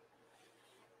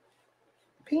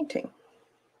painting.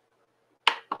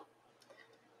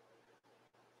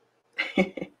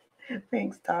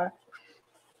 Thanks, Dot.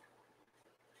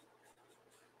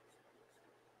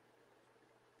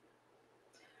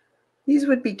 These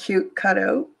would be cute cut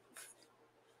out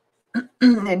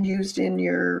and used in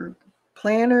your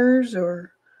planners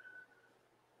or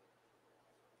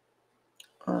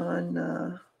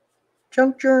on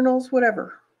junk journals,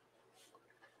 whatever.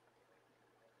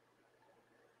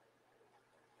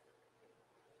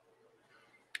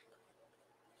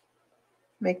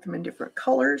 Make them in different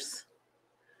colors.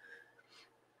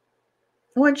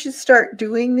 Once you start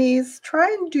doing these, try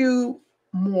and do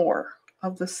more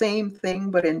of the same thing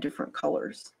but in different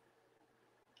colors.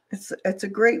 It's a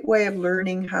great way of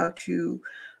learning how to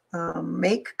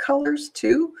make colors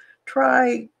too.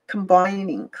 Try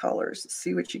combining colors,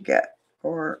 see what you get,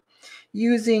 or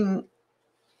using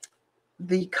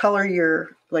the color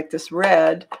you're, like this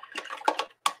red,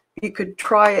 you could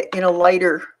try it in a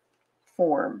lighter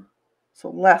form. So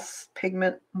less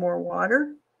pigment, more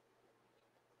water.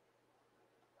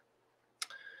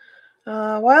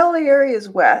 While the area is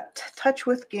wet, touch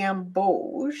with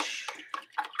gamboge.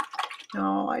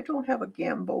 No, I don't have a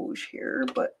gamboge here,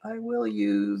 but I will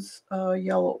use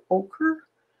yellow ochre.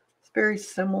 It's very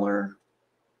similar.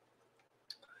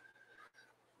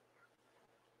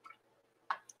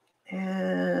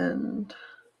 And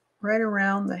right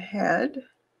around the head,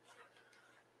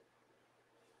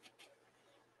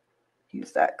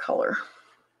 use that color.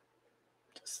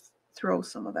 Just throw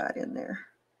some of that in there.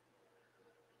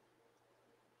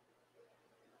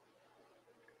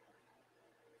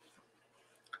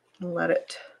 And let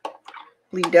it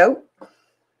bleed out.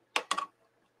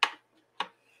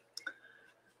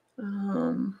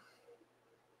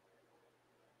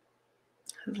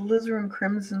 Alizarin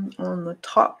crimson on the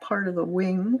top part of the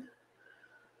wing.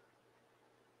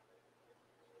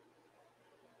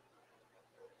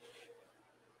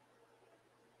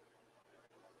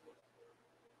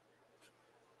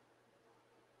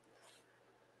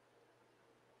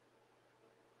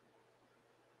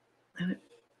 And it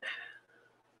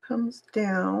comes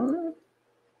down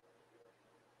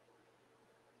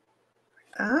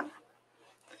like that.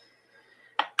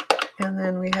 And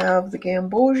then we have the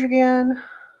gamboge again.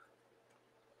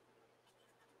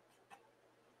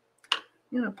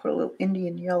 I'm going to put a little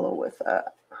Indian yellow with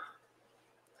that.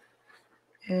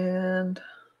 And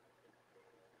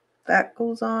that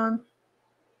goes on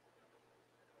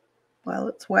while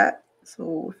it's wet.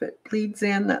 So if it bleeds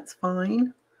in, that's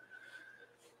fine.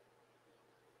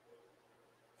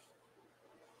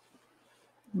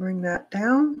 Bring that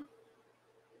down.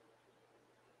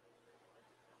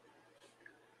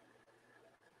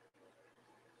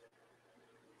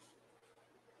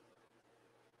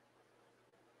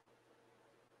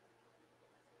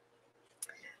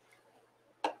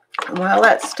 And while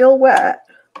that's still wet,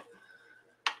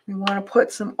 we want to put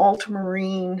some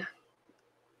ultramarine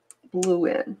blue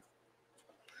in.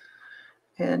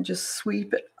 And just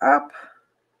sweep it up.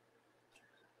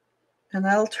 And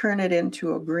that'll turn it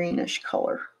into a greenish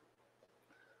color.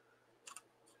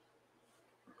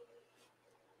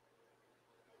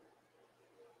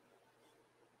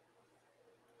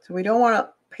 So we don't want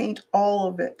to paint all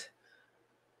of it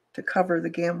to cover the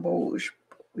gamboge.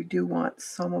 We do want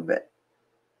some of it.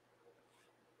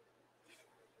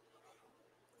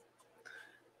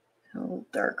 A little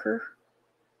darker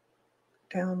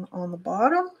down on the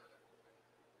bottom,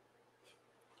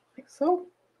 like so.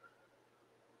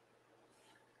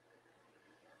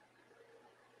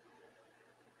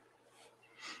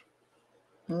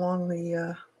 Along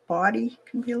the body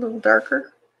can be a little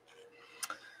darker.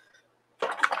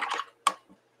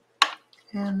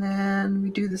 And then we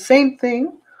do the same thing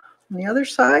on the other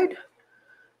side.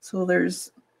 So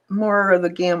there's more of the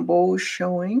gamboge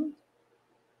showing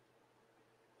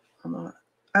on the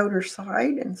outer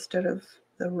side instead of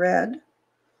the red.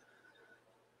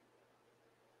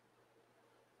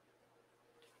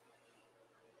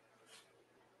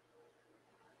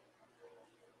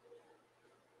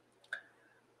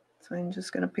 So I'm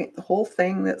just going to paint the whole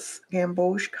thing that's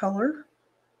gamboge color.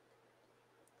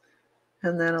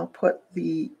 And then I'll put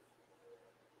the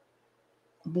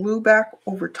blue back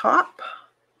over top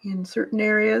in certain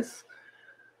areas.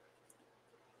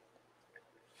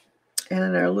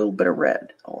 And a little bit of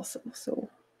red also. So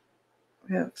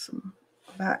we have some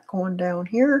of that going down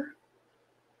here.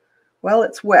 Well,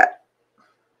 it's wet.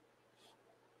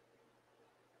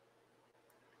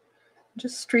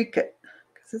 Just streak it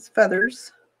because it's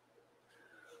feathers.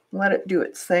 Let it do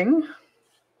its thing.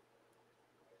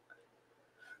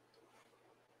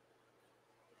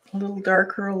 A little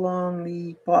darker along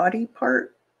the body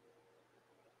part.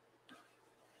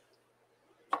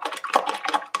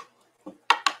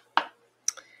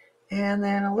 And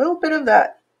then a little bit of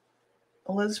that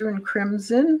alizarin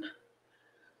crimson,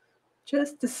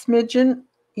 just a smidgen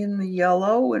in the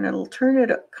yellow, and it'll turn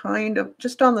it kind of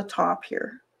just on the top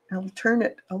here. It'll turn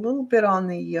it a little bit on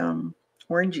the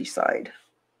orangey side.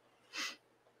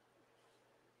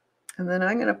 And then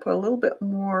I'm going to put a little bit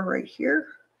more right here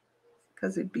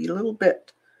because it'd be a little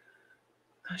bit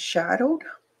shadowed.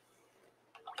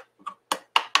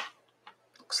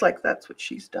 Looks like that's what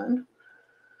she's done.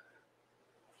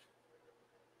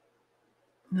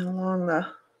 And along the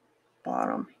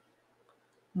bottom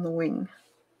and the wing.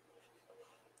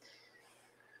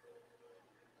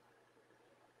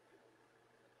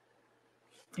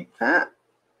 Like that.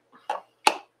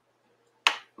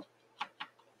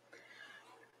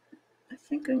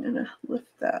 I think I'm going to lift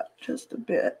that just a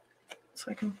bit so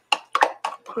I can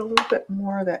put a little bit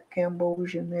more of that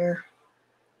gamboge in there.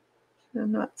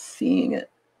 I'm not seeing it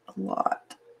a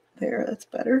lot. There, that's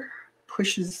better.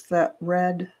 Pushes that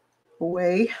red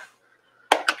away.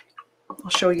 I'll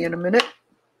show you in a minute.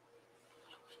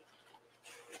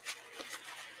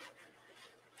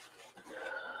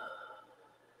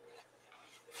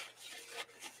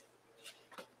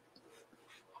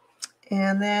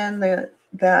 And then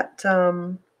that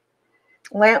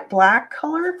lamp black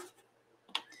color.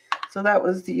 So that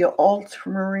was the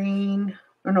ultramarine.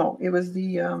 Oh no, it was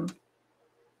the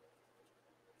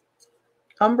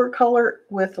umber color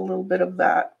with a little bit of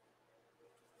that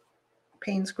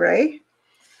Payne's gray.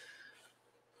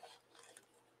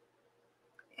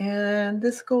 And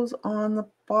this goes on the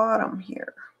bottom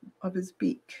here of his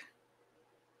beak.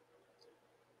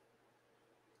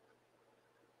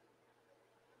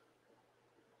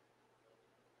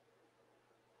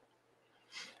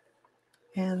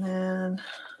 And then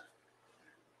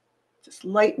just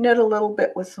lighten it a little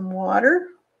bit with some water.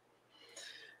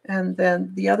 And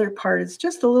then the other part is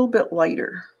just a little bit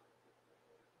lighter.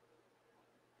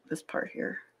 This part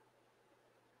here.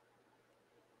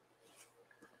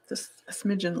 Just a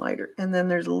smidgen lighter. And then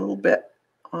there's a little bit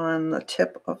on the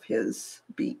tip of his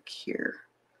beak here.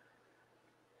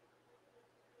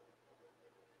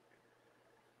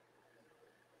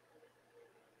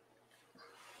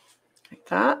 Like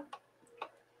that.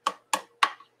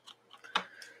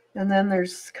 And then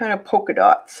there's kind of polka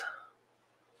dots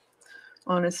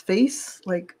on his face,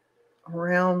 like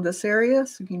around this area.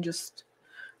 So you can just,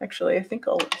 actually, I think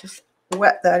I'll just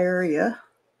wet that area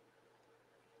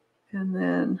and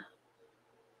then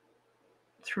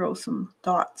throw some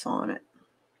dots on it.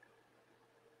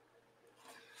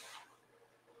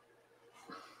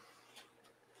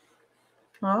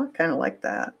 Oh, I kind of like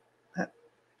that. That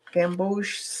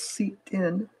gamboge seeped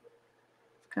in.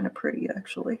 Kind of pretty,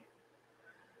 actually.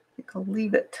 I think I'll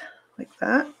leave it like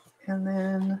that. And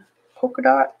then polka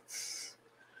dots.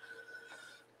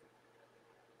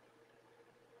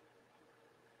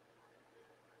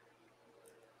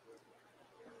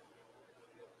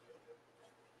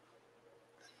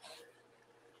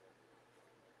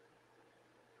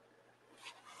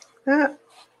 That.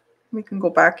 We can go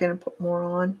back in and put more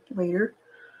on later.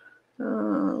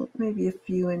 Maybe a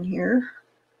few in here.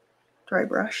 Dry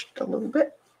brushed a little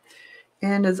bit.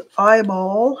 And his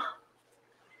eyeball,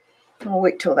 I'll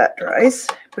wait till that dries.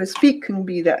 But his feet can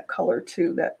be that color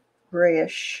too, that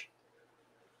grayish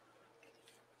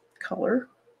color.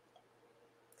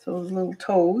 So his little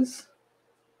toes.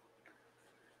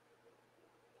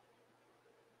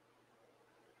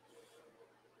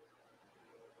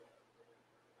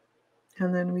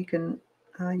 And then we can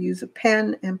use a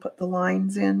pen and put the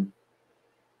lines in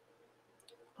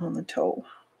on the toe.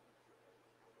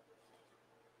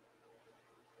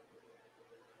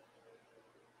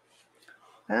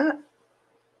 That.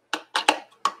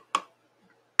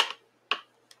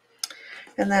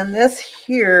 And then this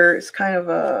here is kind of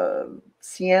a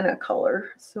sienna color.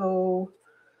 So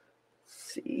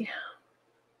let's see.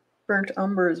 Burnt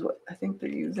umber is what I think they're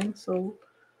using. So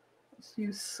let's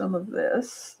use some of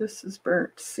this. This is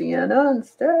burnt sienna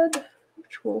instead.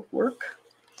 which will work.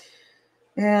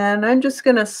 And I'm just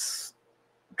going to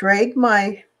drag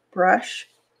my brush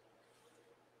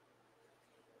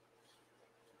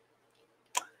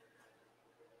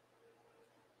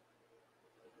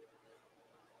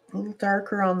a little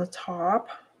darker on the top,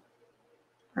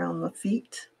 around the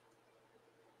feet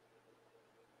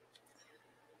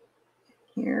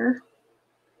here.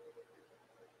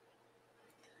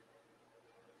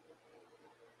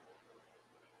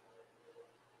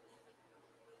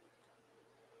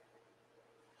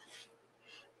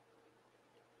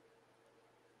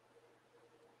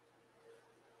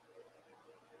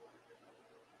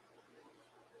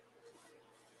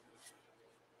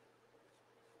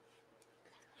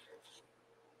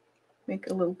 Make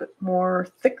a little bit more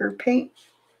thicker paint,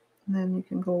 and then you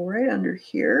can go right under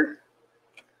here.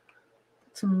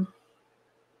 Put some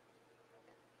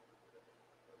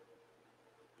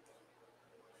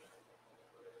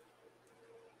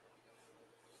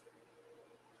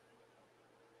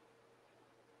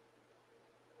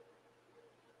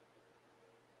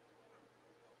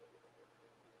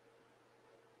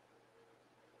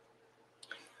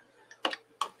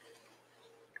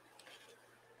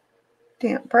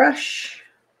damp brush.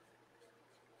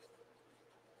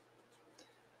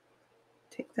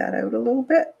 Take that out a little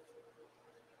bit.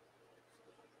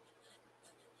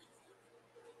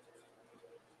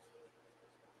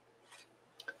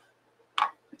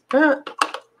 Like that.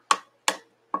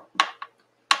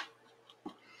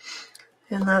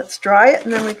 And let's dry it,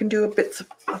 and then we can do a bits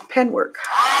of pen work.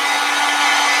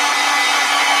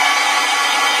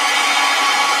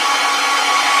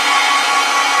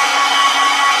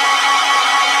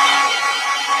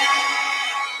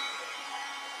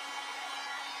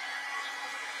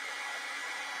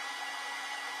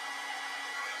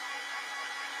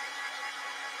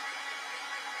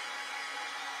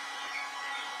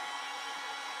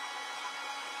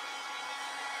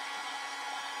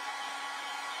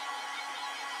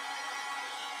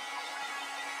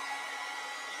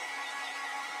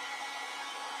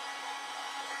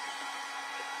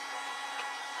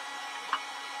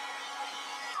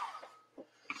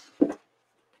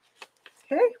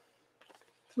 Okay,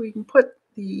 so we can put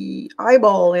the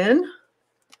eyeball in.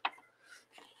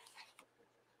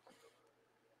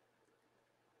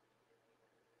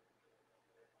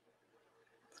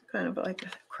 It's kind of like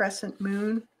a crescent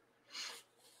moon.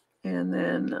 And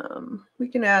then we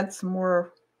can add some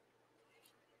more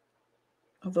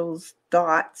of those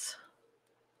dots.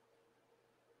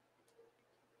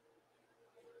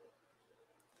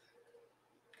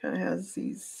 Kind of has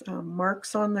these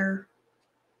marks on their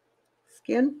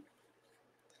skin.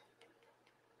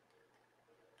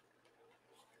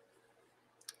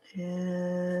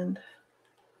 And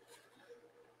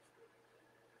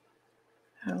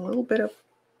add a little bit of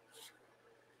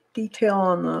detail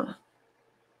on the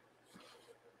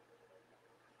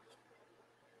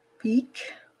beak.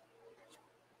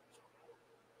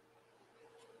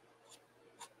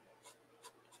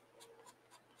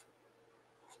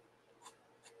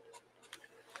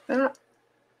 That.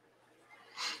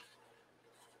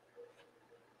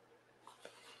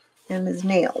 And his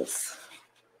nails.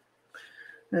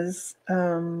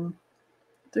 Their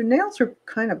nails are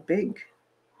kind of big,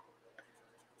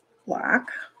 black.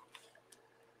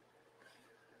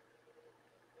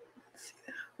 Let's see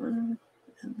that one,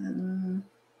 and then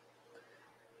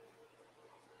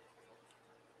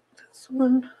this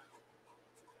one.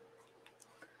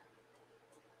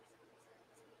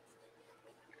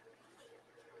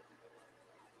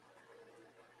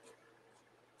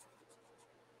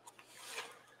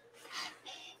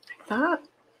 Like that.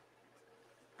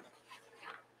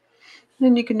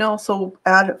 Then you can also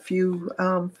add a few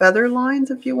feather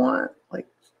lines if you want, like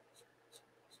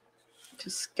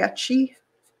just sketchy.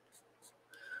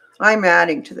 I'm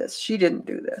adding to this. She didn't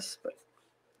do this, but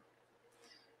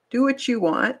do what you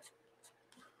want.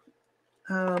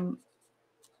 When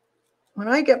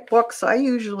I get books,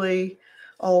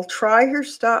 I'll try her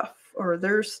stuff or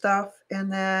their stuff,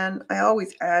 and then I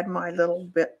always add my little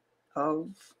bit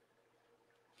of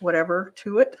whatever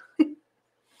to it.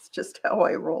 It's just how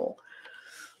I roll.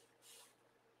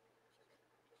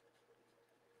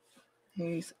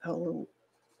 Here's a little,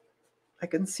 I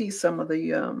can see some of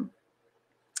the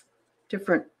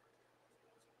different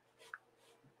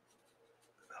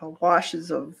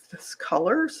washes of this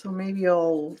color, so maybe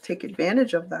I'll take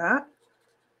advantage of that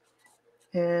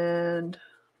and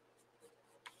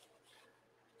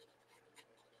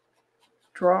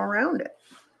draw around it.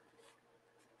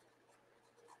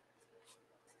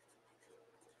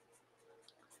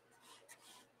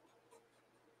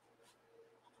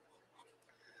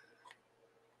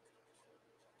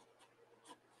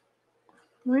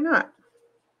 Why not?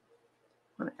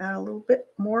 Want to add a little bit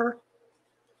more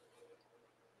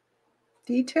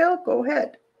detail? Go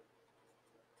ahead.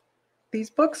 These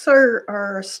books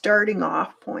are a starting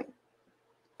off point.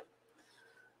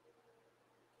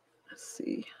 Let's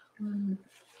see.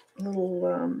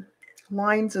 Little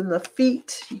lines in the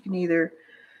feet. You can either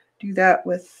do that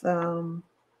with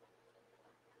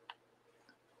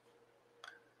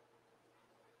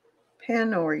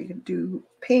pen, or you can do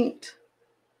paint.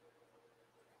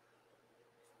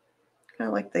 Kind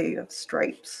of like they have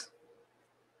stripes.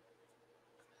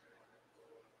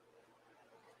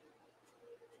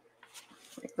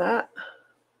 Like that.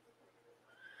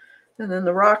 And then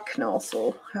the rock can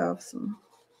also have some,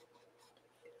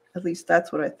 at least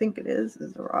that's what I think it is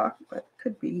a rock, but it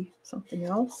could be something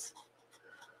else.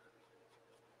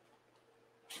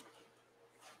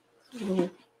 Little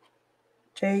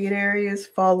jagged areas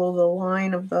follow the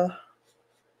line of the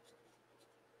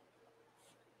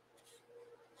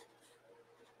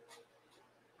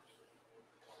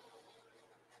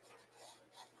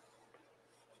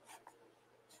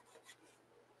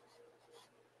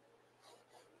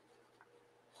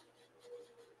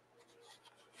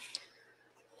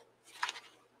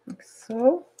like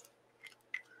so.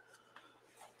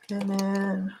 And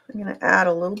then I'm going to add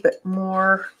a little bit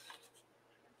more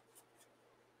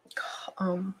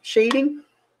shading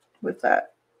with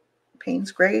that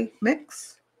Payne's Gray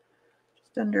mix.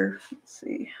 Just under, let's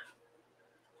see,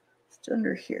 just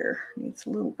under here. Needs a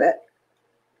little bit.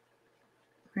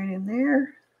 Right in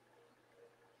there.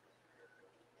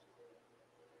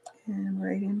 And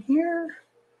right in here.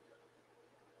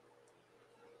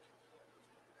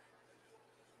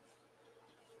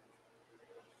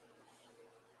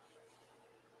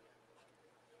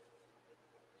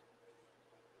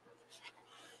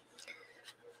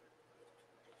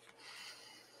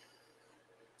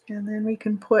 And then we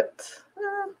can put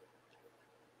a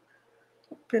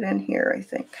bit in here, I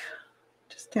think.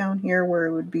 Just down here where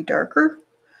it would be darker.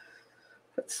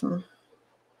 Put some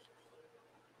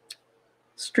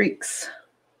streaks.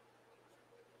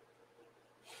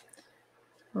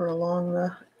 Or along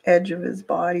the edge of his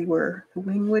body where the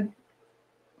wing would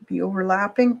be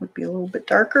overlapping, would be a little bit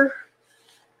darker.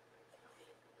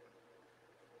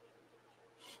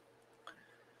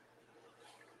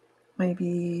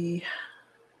 Maybe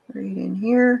right in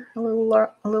here, a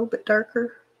little bit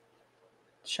darker,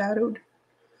 shadowed.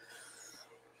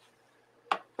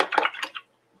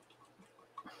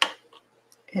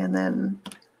 And then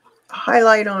a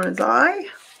highlight on his eye.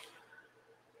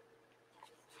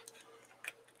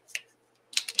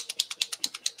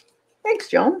 Thanks,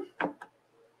 Joan.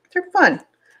 They're fun.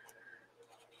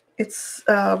 It's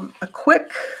a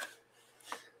quick,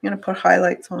 I'm going to put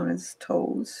highlights on his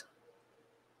toes.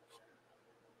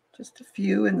 Just a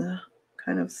few in the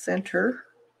kind of center.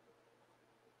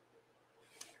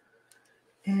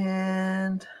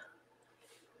 And a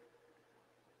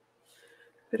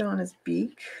bit on his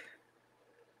beak.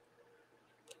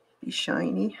 Be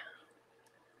shiny.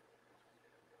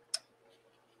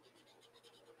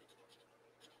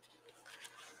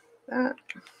 That.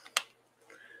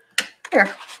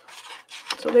 There.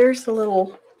 So there's the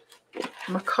little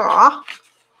macaw.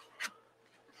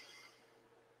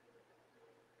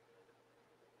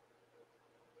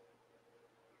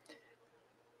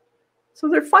 So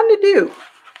they're fun to do.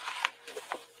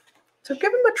 So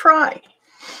give them a try.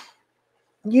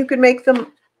 You could make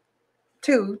them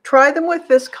too. Try them with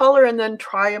this color and then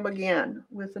try them again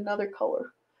with another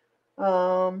color.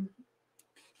 And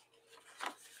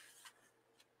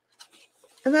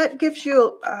that gives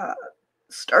you a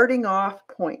starting off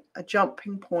point, a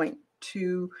jumping point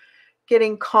to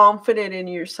getting confident in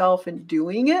yourself and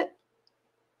doing it.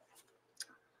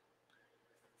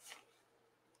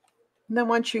 And then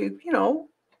once you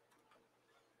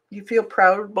feel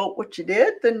proud about what you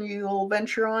did, then you'll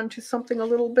venture on to something a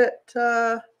little bit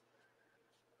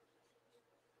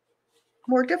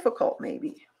more difficult,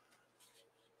 maybe.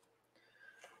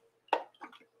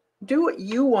 Do what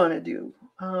you want to do.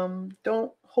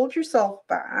 Don't hold yourself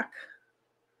back.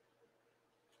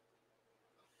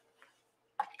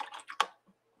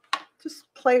 Just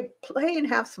play and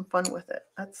have some fun with it.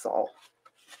 That's all.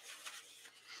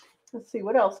 Let's see,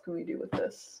 what else can we do with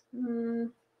this?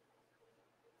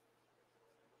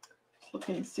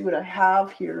 Looking to see what I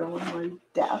have here on my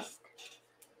desk.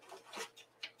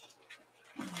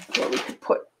 So we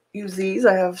could use these.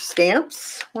 I have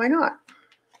stamps. Why not?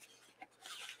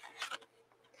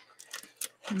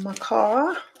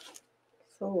 Macaw.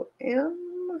 So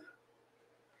M.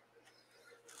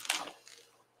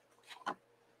 I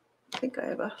think I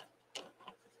have a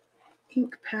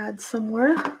ink pad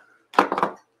somewhere.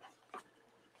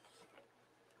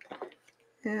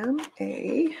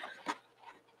 M-A.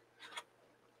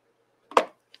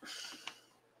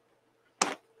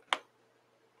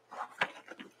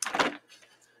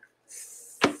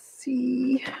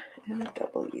 C and a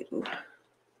W.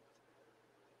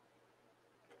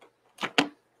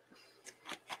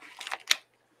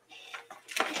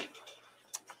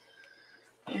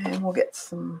 And we'll get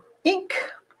some ink.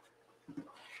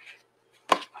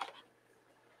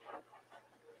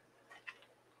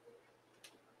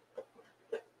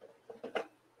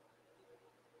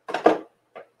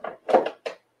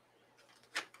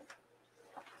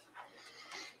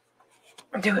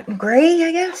 Do it in gray,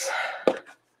 I guess.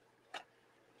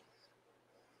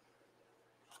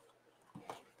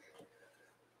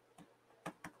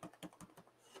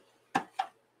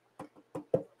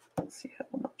 Let's see how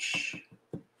much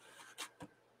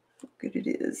good it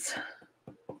is.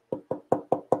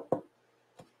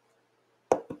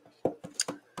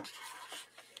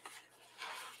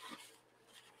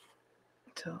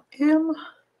 So M.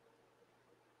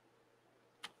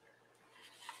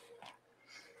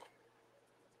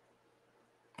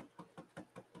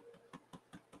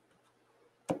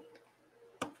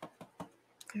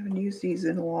 I haven't used these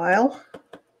in a while.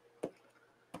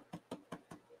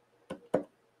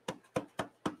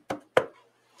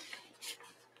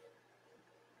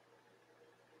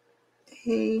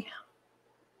 A.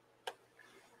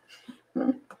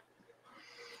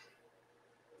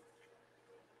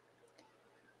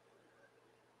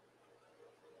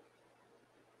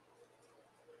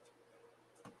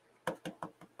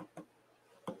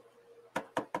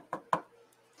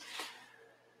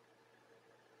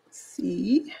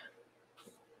 C.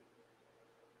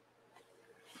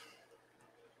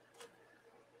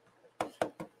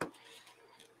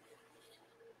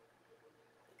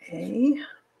 A.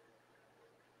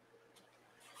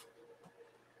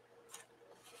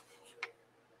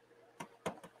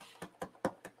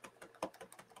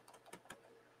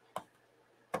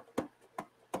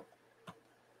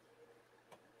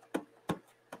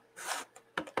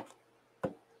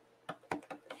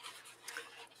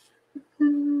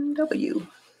 And W.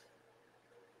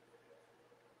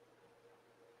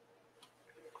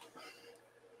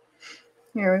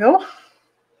 Here we go.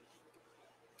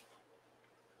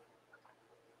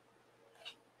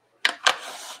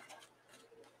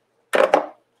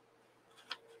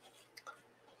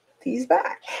 These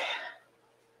back.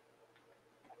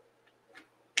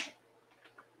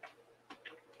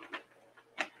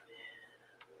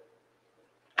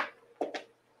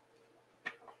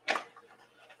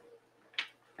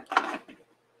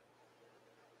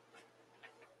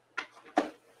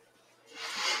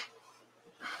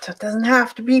 So it doesn't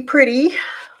have to be pretty.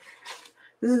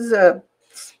 This is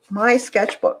my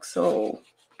sketchbook, so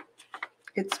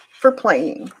it's for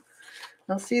playing.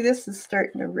 Now see, this is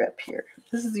starting to rip here.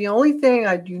 This is the only thing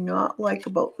I do not like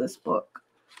about this book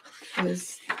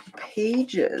is the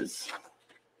pages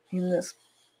in this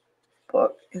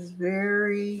book is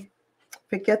very,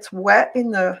 if it gets wet in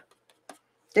the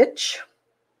ditch,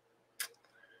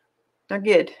 not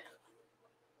good.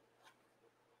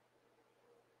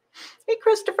 Hey,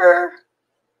 Christopher.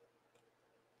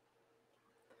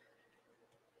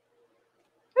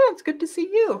 Yeah, it's good to see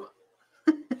you.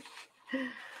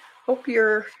 Hope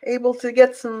you're able to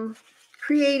get some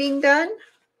creating done.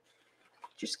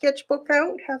 Get your sketchbook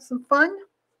out, have some fun.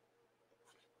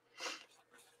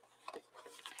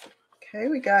 Okay,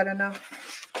 we got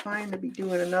enough time to be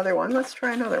doing another one. Let's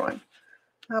try another one.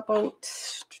 How about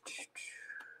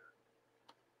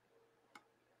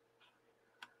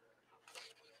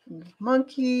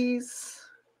monkeys?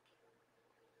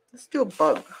 Let's do a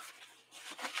bug.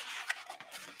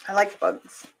 I like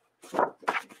bugs.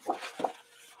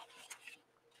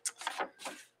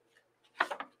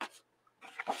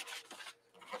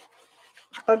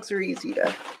 Bugs are easy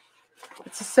to,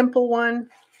 it's a simple one.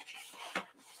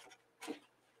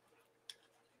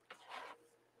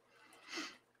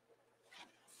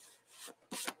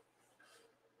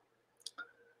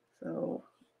 So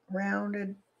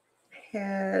rounded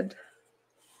head.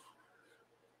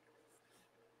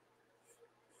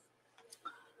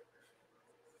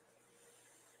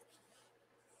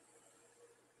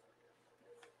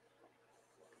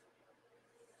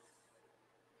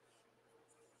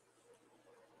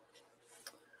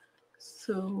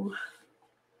 So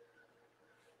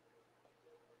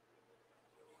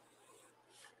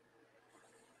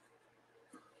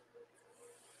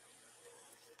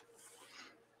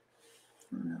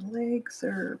and the legs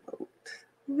are about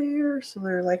there, so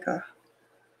they're like a,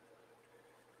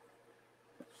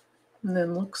 and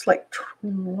then looks like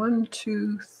 1,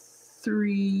 2,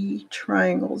 3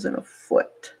 triangles in a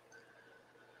foot.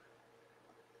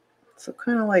 So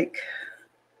kind of like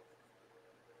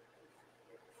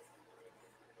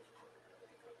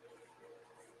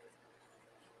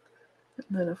and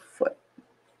then a foot.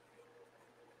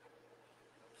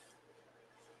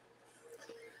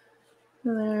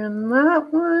 And then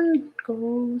that one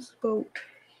goes about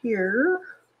here.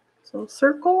 So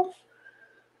circle,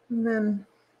 and then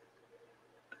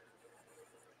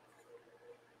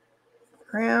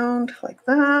round like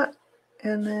that,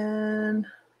 and then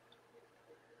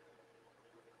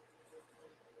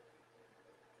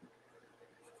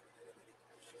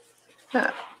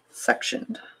that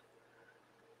sectioned.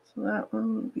 So that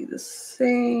one would be the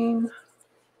same.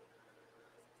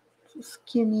 So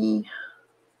skinny.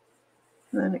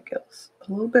 And then it goes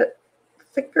a little bit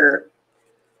thicker.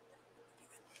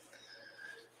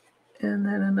 And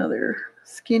then another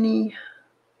skinny.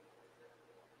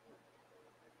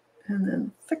 And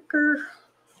then thicker.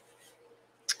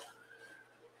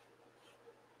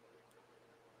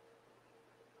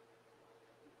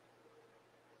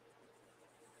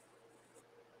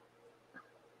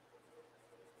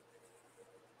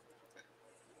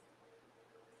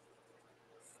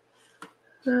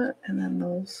 And then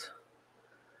those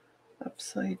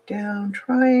upside down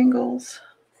triangles.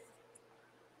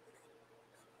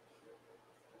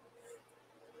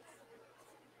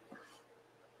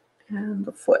 And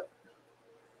the foot.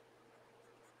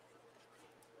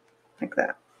 Like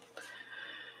that.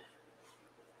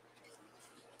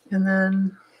 And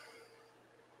then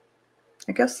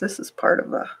I guess this is part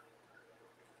of a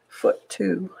foot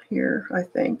too here, I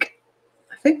think.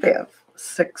 I think they have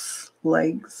 6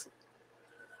 legs,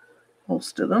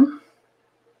 most of them.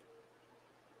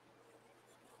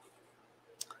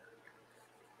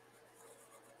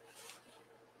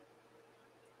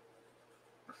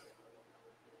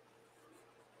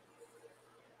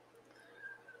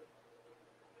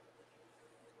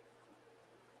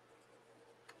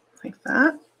 Like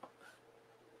that. I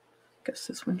guess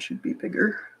this one should be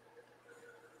bigger.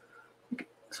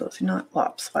 So it's not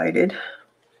lopsided.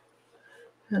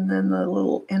 And then the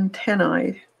little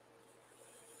antennae.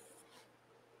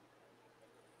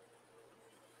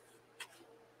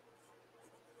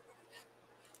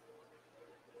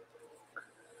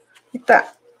 Like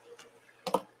that.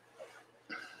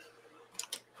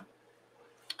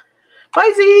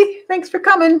 Bye, Z. Thanks for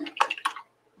coming.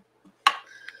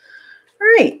 All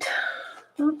right.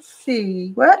 Let's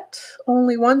see. Wet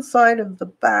only one side of the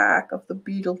back of the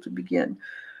beetle to begin.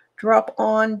 Drop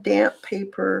on damp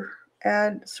paper.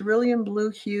 Add cerulean blue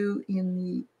hue in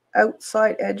the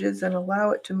outside edges and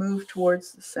allow it to move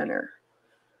towards the center.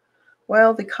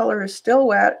 While the color is still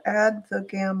wet, add the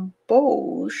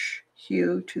gamboge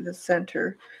hue to the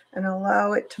center and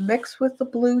allow it to mix with the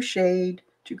blue shade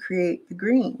to create the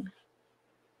green.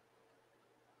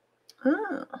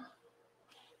 Ah.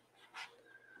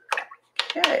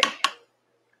 Okay.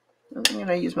 I'm going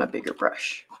to use my bigger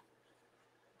brush.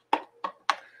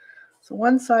 So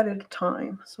one side at a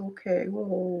time. So okay,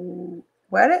 we'll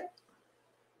wet it.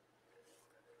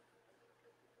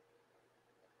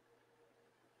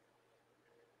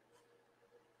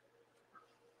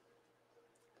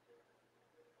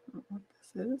 I don't know what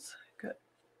this is. Got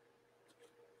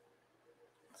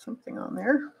something on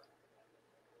there.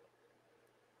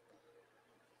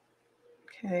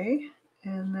 Okay,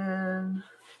 and then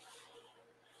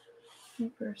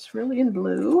it's really in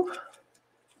blue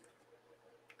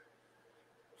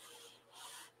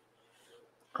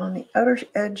on the outer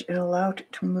edge and allow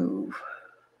it to move.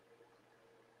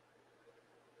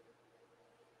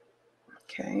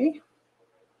 Okay,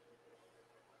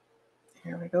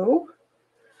 here we go.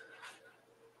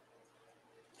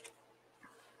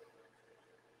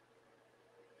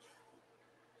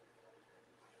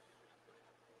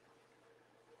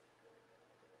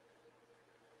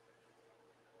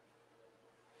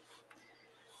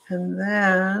 And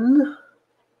then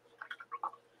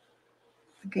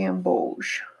the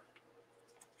gamboge.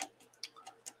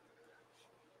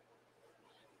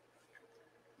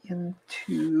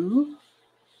 Into,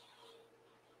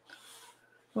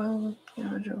 well,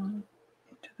 into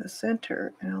the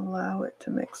center and allow it to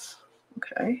mix.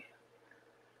 Okay.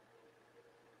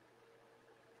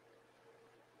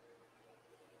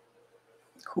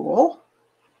 Cool.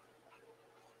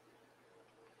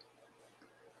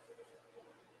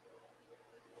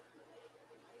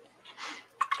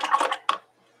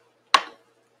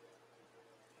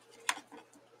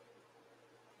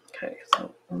 Okay,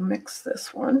 so we'll mix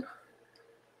this one.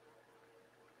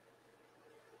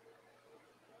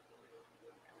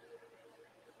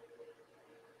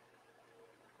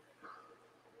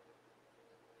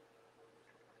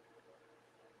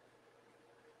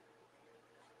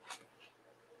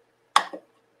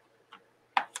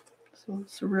 So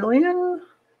cerulean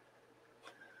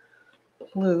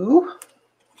blue.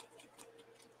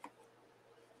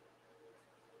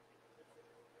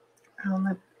 On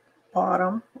the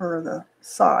bottom or the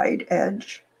side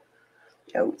edge,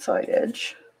 the outside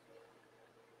edge.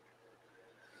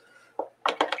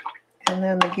 And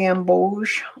then the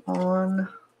gamboge on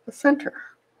the center.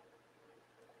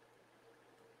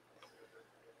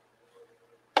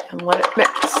 And let it mix.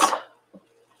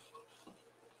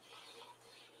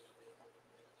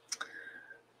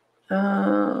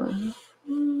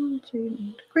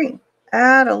 Green.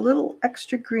 Add a little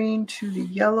extra green to the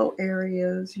yellow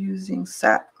areas using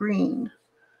sap green.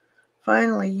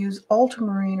 Finally, use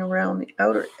ultramarine around the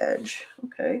outer edge.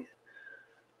 Okay.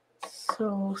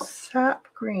 So sap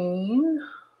green.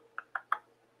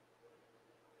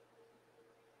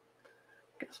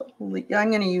 I'm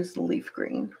going to use the leaf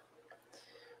green.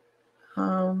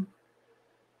 To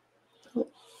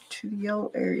the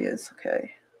yellow areas.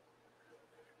 Okay.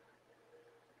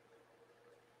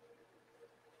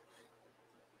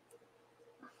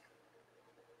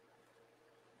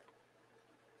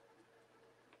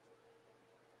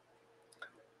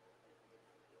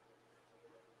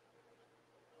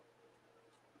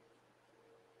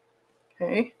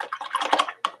 Okay.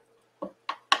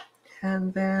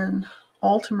 And then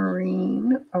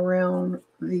ultramarine around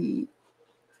the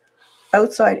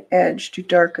outside edge to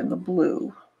darken the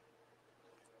blue.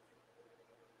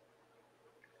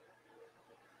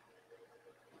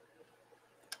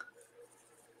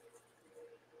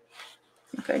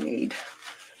 I think I need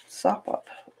sop up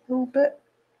a little bit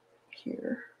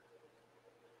here.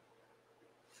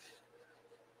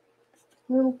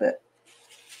 A little bit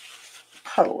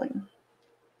puddling.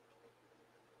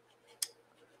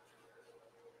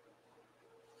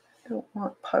 I don't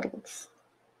want puddles.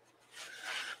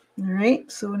 All right,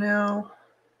 so now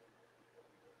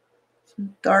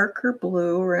some darker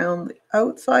blue around the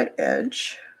outside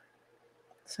edge,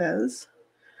 it says.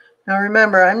 Now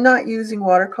remember, I'm not using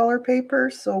watercolor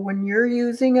paper, so when you're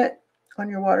using it on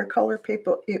your watercolor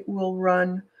paper, it will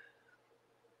run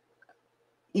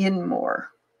in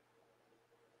more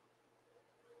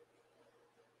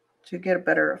to get a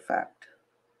better effect.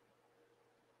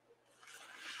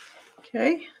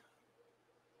 Okay.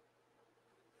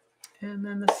 And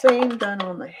then the same done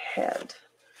on the head.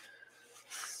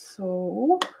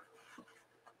 So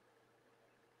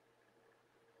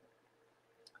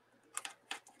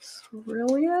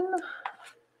cerulean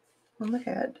on the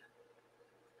head.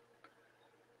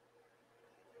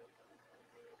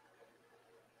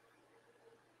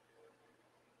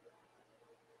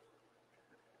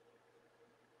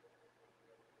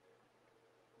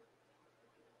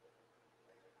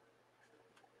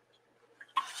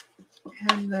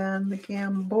 And then the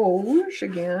gamboge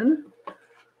again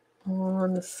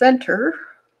on the center.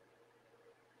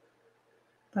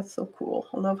 That's so cool.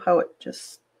 I love how it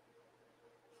just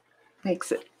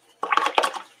makes it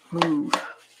move.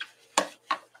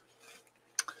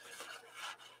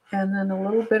 And then a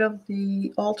little bit of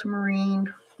the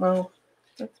ultramarine. Well,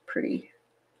 that's pretty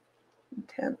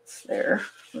intense there.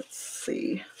 Let's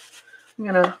see. I'm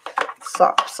going to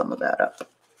sop some of that up.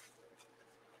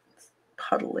 It's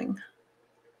puddling.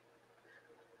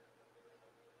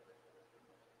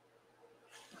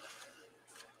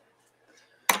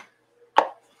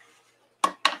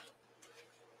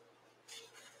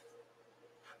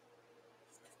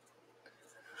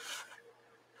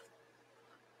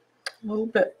 A little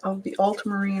bit of the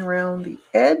ultramarine around the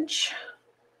edge.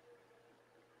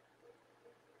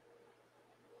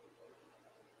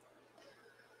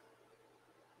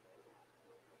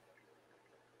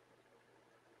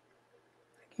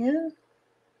 Again.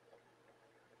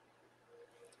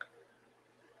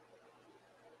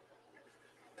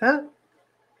 That.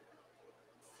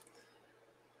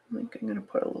 I think I'm going to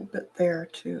put a little bit there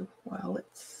too while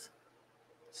it's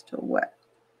still wet.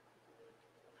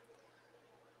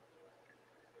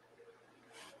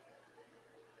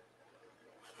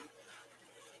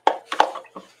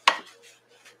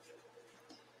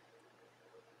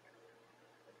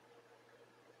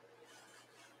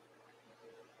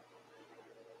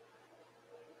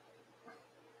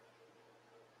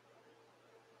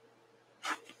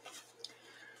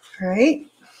 All right.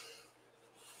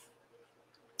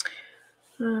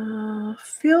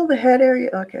 Fill the head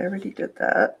area. Okay, I already did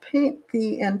that. Paint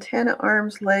the antenna,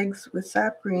 arms, legs with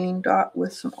sap green, dot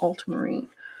with some ultramarine.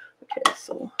 Okay,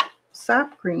 so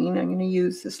sap green, I'm going to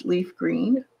use this leaf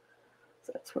green.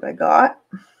 So that's what I got.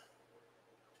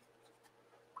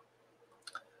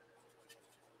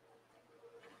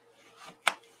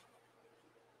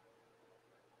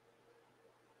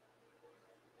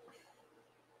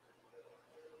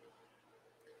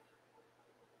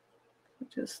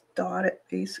 just dot it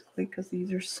basically because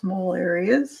these are small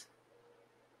areas.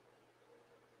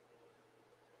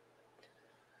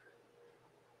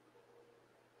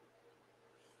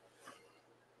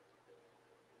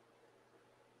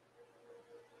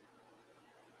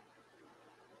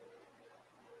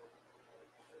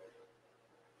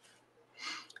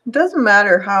 It doesn't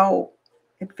matter how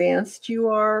advanced you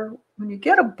are. When you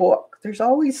get a book, there's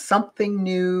always something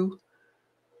new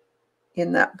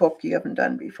in that book you haven't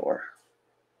done before.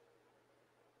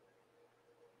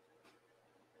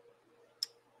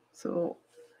 So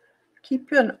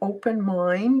keep an open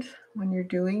mind when you're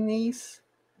doing these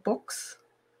books.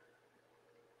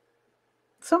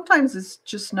 Sometimes it's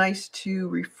just nice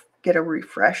to get a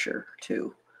refresher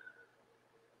too.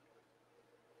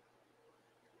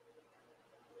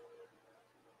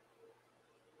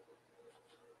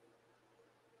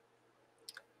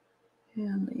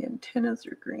 And the antennas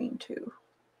are green too.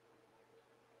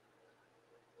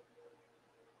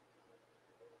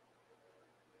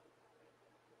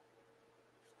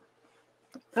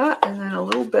 That, and then a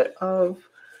little bit of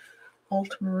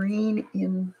ultramarine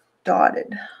in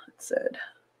dotted, it said,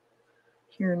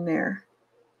 here and there.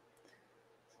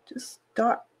 Just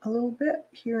dot a little bit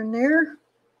here and there.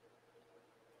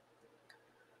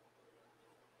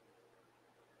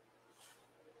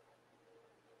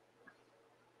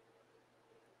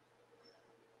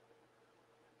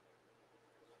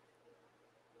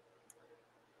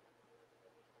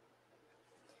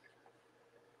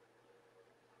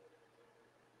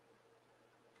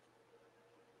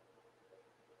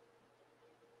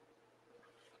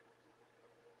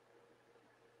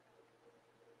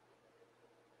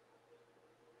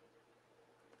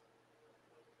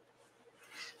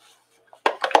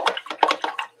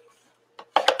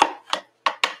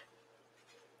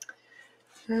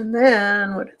 And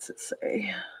then, what does it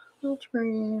say?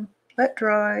 Ultramarine, let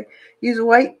dry. Use a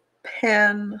white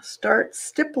pen. Start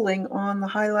stippling on the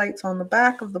highlights on the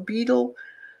back of the beetle.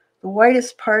 The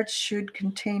whitest parts should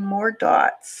contain more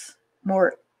dots,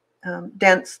 more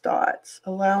dense dots,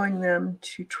 allowing them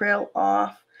to trail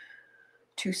off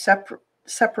to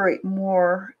separate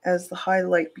more as the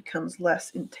highlight becomes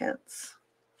less intense.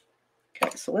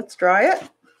 Okay, so let's dry it.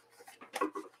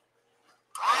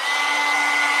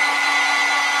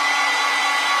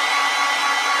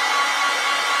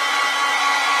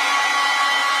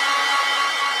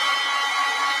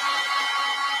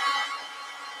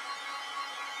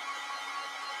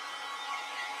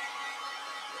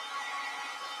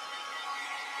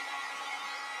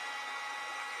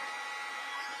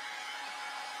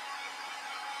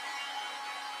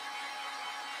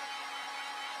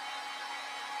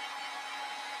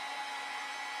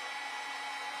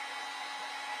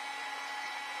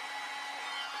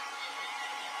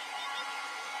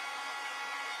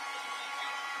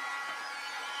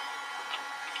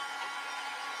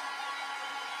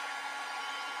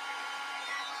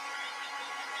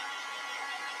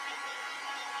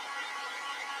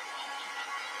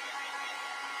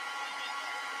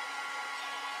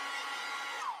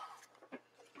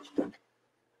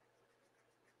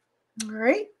 All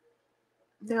right,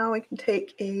 now we can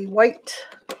take a white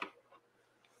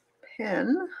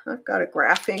pen. I've got a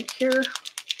graph ink here.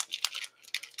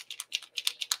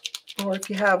 Or if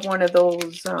you have one of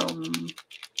those, what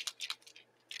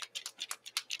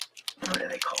are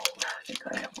they called? I think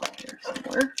I have one here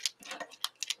somewhere.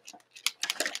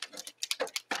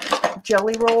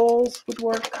 Jelly rolls would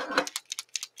work.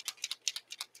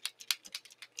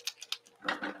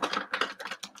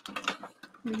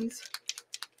 These.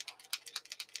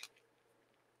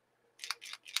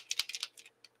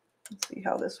 Let's see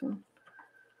how this one.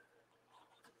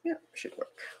 Yeah, should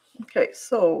work. Okay,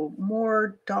 so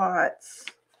more dots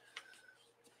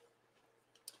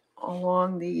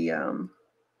along the.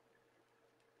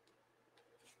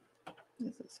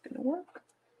 Is this going to work?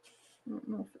 I don't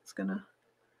know if it's going to.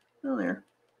 Oh, there.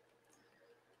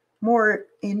 More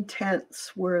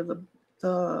intense where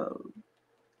the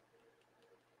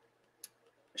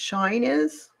shine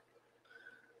is,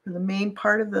 where the main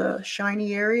part of the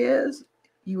shiny area is,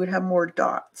 you would have more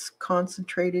dots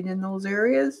concentrated in those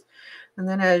areas. And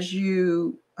then as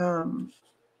you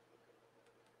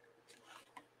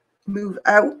move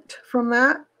out from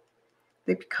that,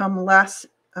 they become less,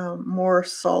 more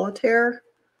solitaire,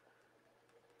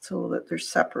 so that they're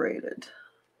separated.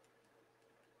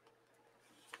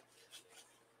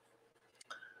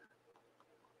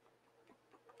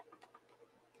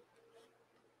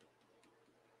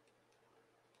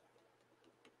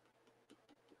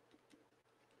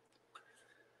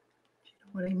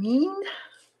 What I mean?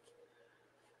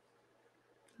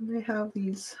 And they have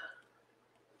these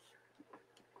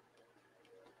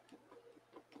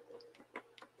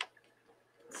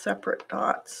separate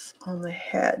dots on the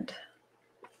head.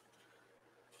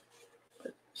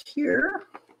 But here,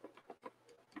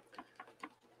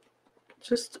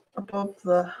 just above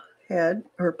the head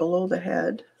or below the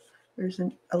head, there's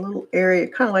a little area,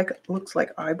 kind of like, looks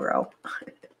like eyebrow.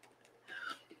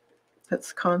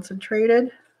 That's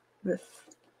concentrated with,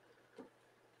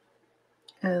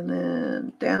 and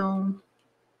then down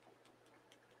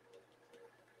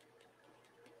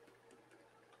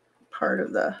part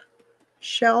of the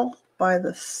shell by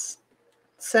the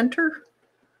center.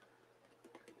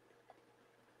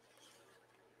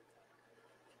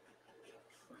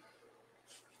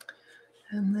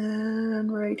 And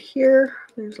then right here,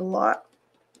 there's a lot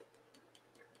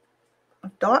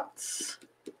of dots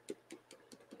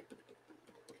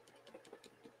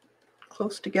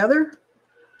close together.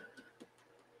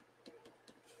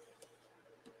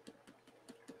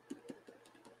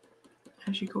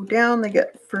 As you go down, they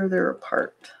get further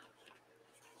apart.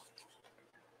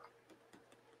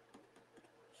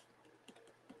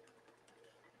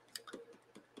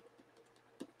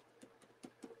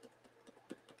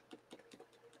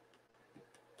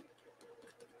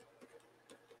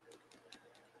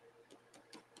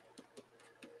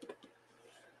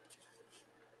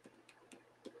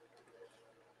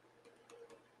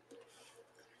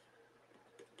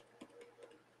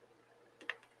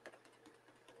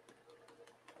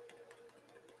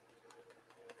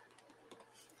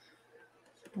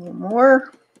 A little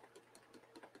more.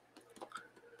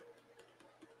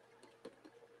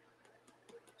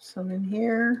 Some in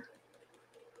here.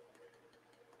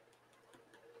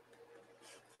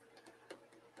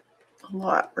 A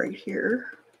lot right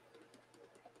here.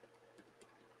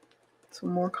 Some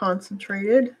more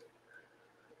concentrated.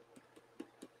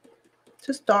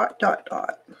 Just dot, dot,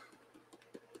 dot.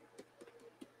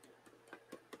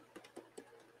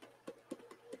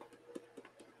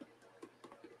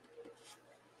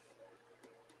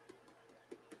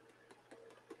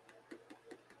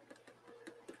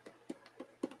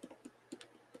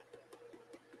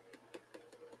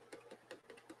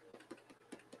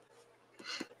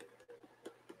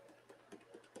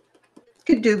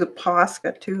 You could do the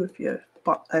Posca too if you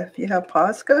have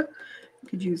Posca, you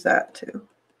could use that too.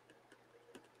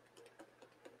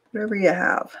 Whatever you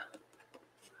have.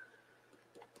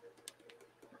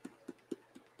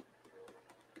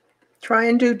 Try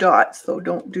and do dots though,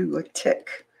 don't do a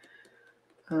tick.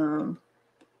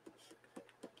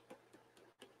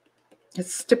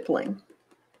 It's stippling.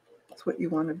 That's what you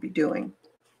want to be doing.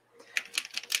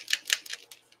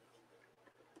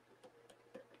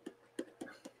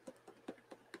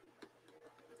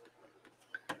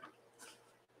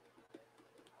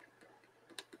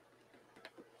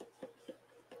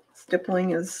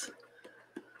 Stippling is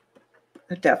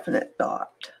a definite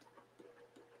dot.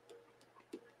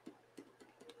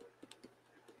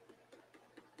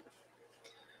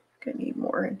 Gonna need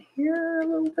more in here a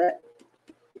little bit.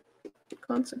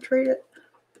 Concentrate it.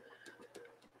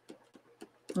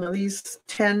 Now these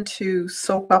tend to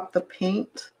soak up the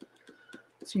paint,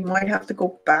 so you might have to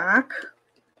go back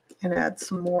and add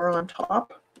some more on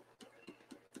top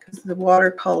because the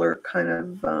watercolor kind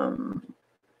of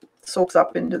soaks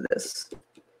up into this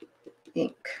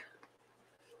ink.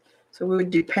 So it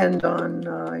would depend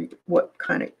on what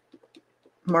kind of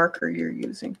marker you're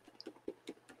using.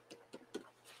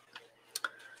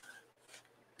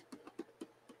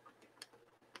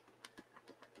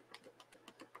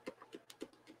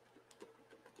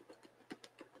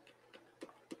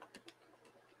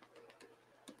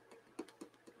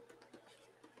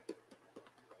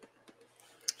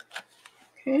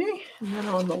 Okay, and then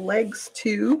on the legs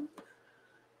too,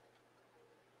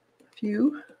 a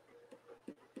few.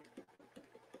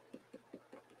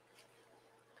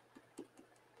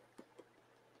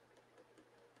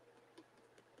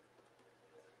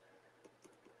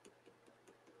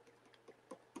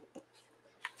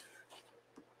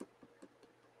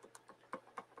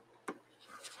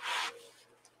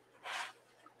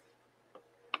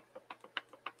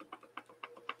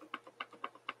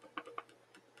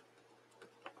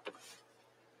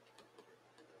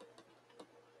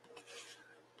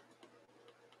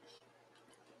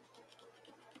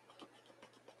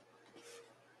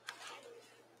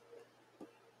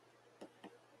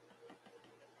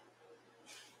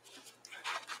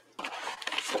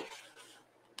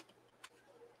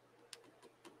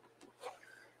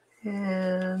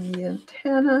 And the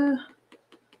antenna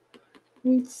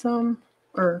needs some,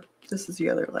 or this is the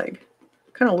other leg.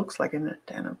 Kind of looks like an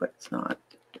antenna, but it's not.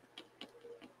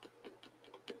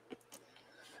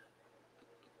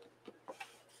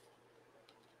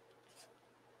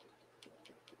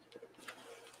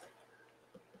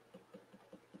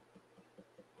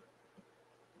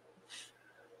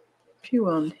 few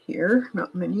on here,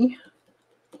 not many,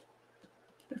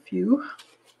 a few.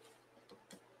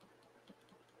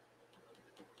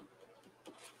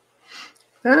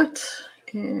 That,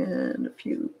 and a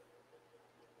few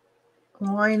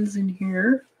lines in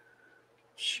here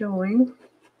showing.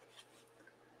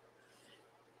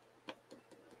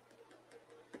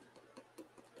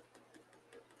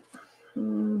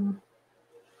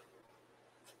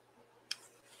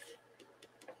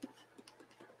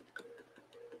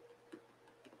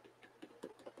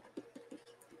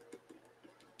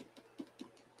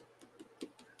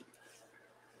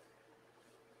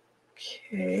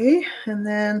 Okay, and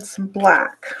then some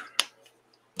black.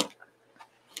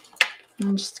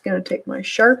 I'm just going to take my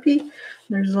Sharpie.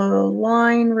 There's a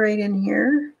line right in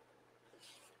here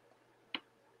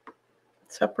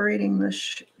separating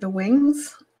the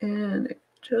wings, and it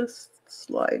just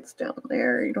slides down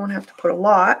there. You don't have to put a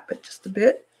lot, but just a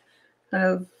bit. Kind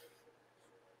of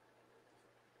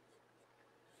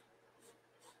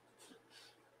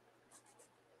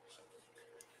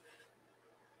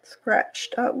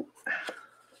scratched out.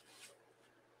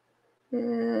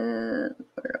 And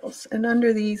where else? And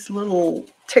under these little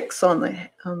ticks on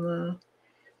the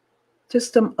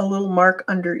just a little mark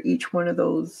under each one of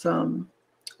those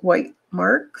white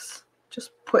marks.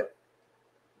 Just put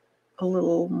a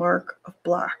little mark of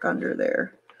black under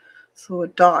there. So a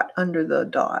dot under the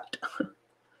dot.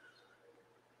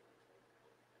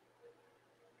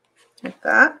 Like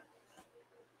that.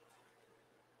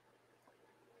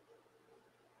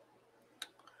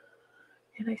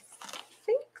 And I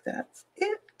think that's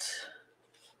it.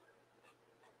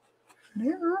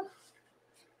 Now,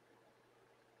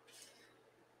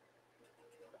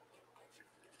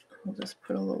 I'll just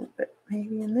put a little bit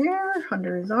maybe in there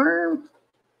under his arm.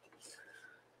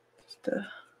 Just to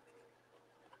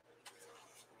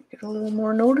make it a little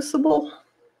more noticeable.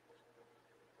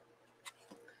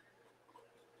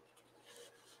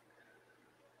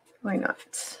 Why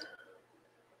not?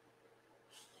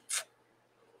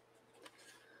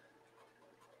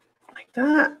 Like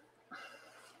that.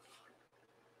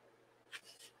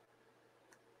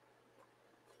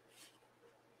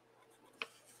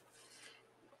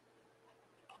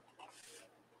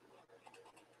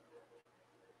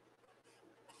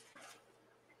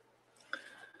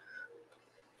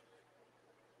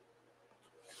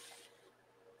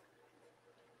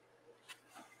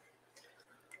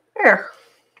 There.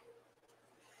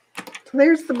 So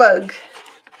there's the bug.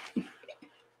 A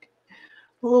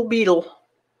little beetle.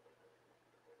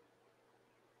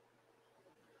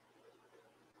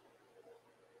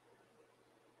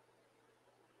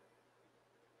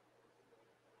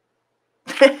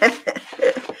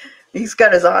 He's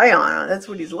got his eye on it. That's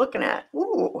what he's looking at.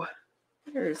 Ooh,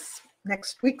 there's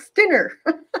next week's dinner.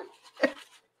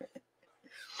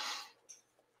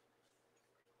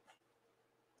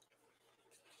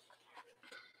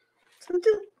 So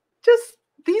just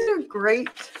these are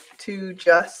great to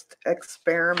just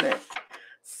experiment.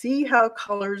 See how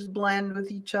colors blend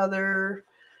with each other.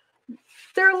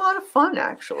 They're a lot of fun,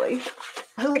 actually.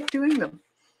 I like doing them.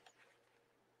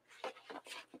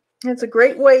 It's a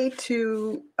great way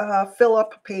to fill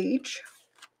up a page.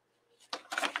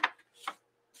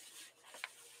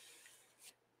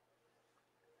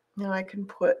 Now I can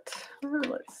put,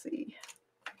 let's see.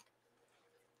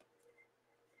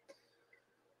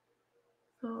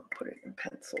 I'll put it in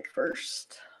pencil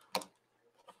first.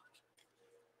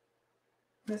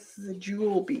 This is a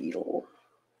jewel beetle.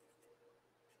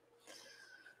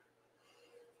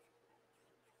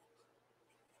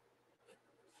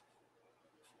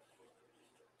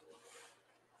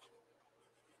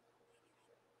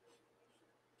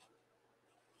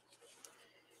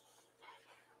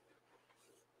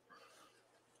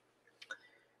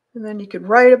 And then you could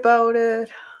write about it.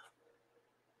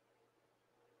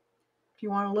 If you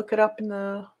want to look it up in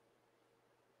the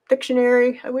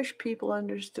dictionary. I wish people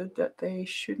understood that they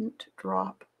shouldn't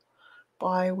drop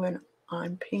by when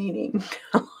I'm painting.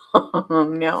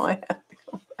 Now I have to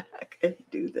go back and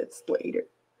do this later.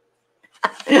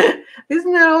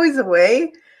 Isn't that always the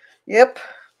way? Yep.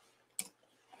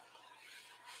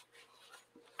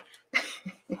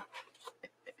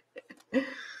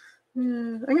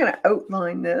 I'm going to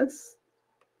outline this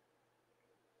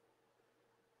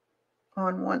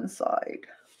on one side.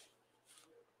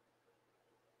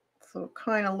 So it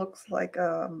kind of looks like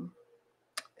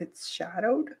it's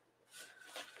shadowed.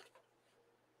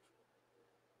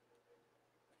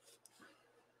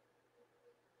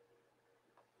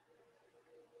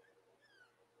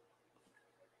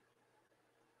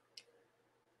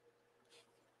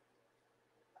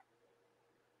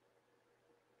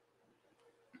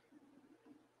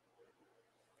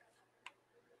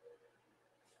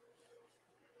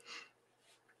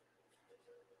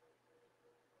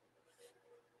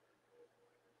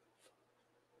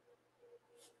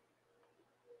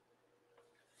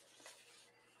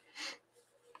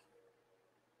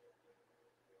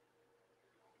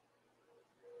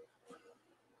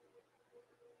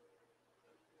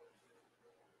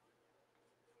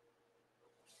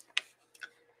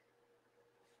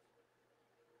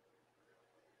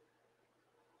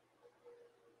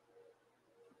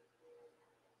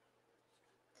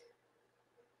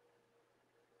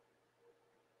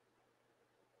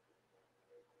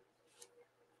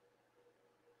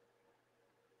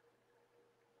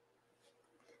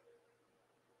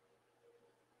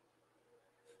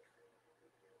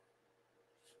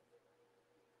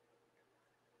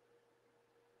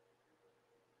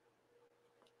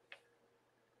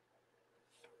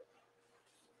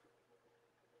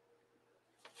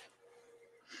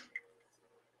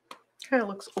 kind of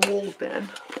looks old then.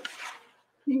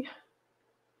 Yeah.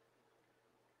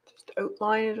 Just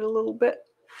outline it a little bit.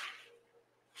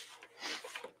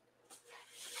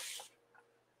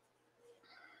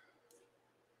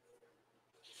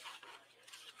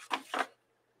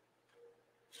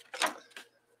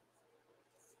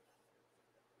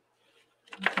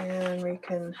 And we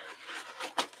can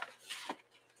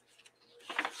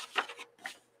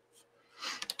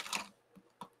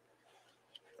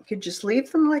you could just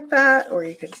leave them like that, or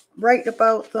you could write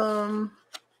about them.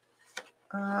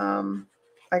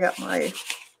 I got my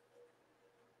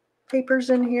papers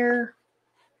in here.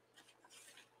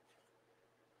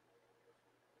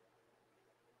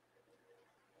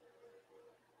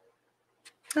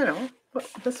 I don't know, but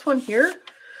this one here,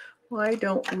 why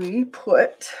don't we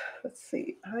put, let's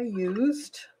see, I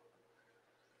used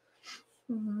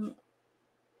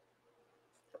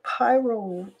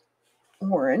Pyro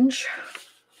Orange.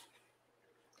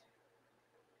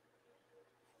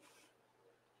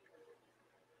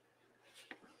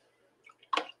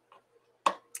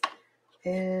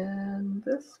 And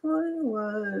this one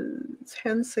was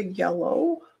Hensa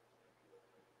Yellow.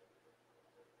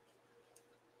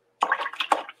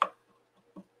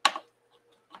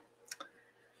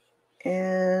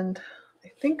 And I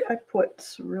think I put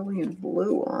cerulean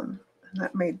blue on, and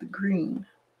that made the green.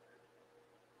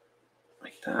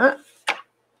 Like that.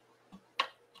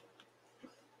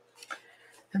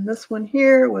 And this one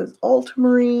here was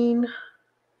ultramarine.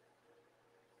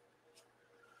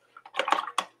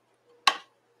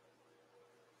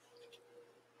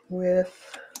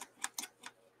 With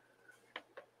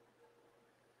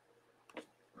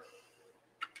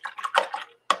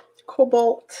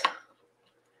cobalt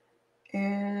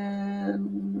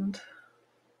and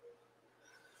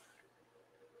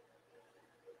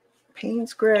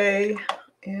Payne's gray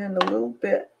and a little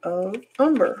bit of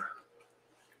umber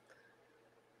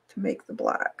to make the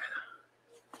black.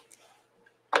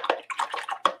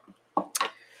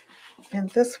 And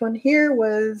this one here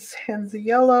was Hensa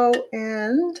Yellow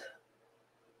and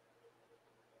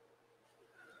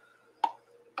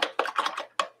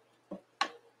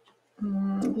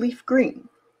Leaf Green.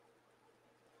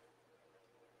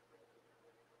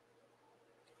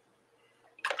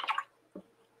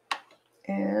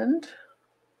 And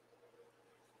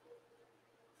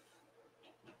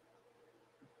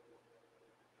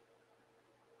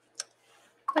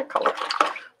that color.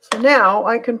 So now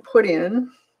I can put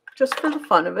in, just for the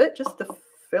fun of it, just to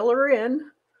fill her in.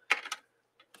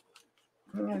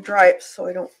 I'm going to dry it so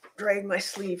I don't drag my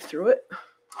sleeve through it.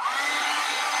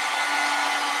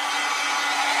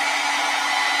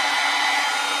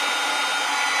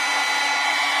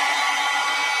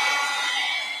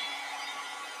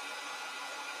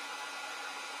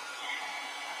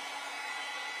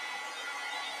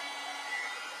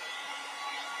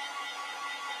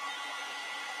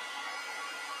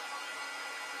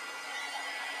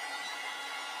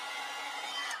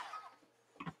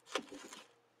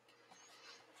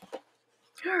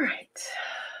 All right.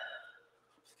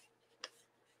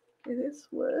 This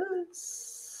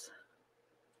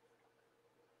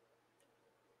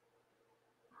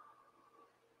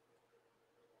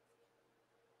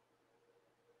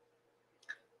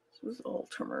was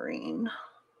ultramarine.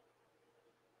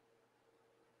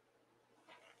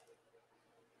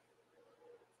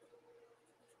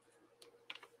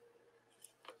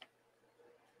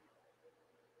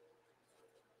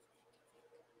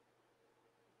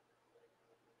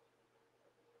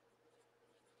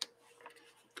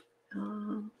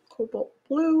 Cobalt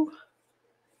blue.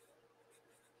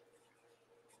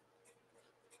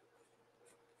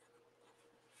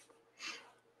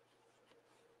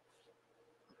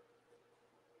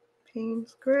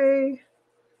 Payne's gray.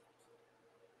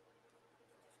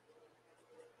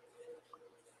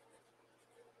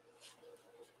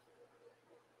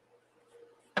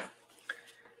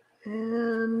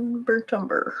 And burnt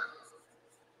umber.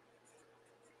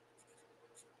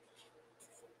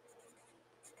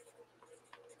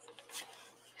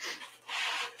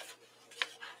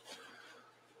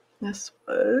 This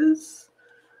was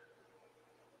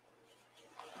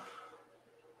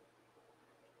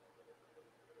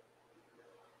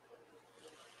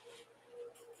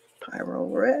Pyro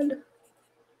Red.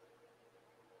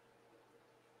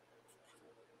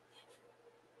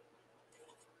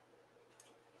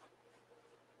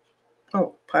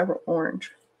 Oh, Pyro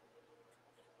Orange.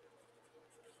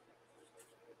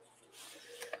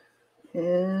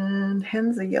 And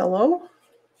Hensa Yellow.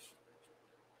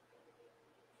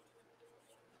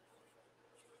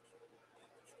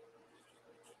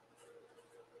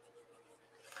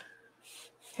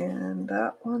 And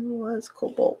that one was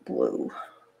Cobalt Blue.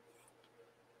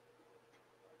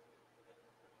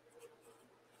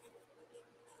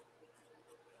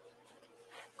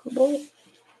 Cobalt.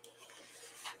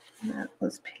 And that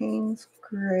was Payne's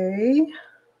Gray.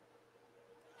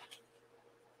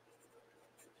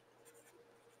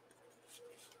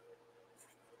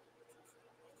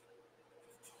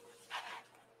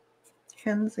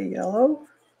 Henza Yellow.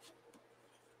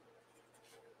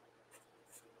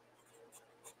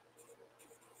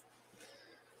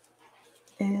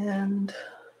 And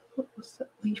what was that?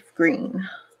 Leaf Green.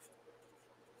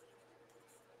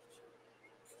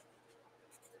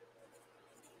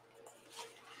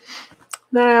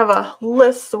 Then I have a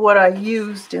list of what I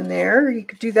used in there. You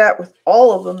could do that with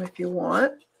all of them if you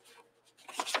want.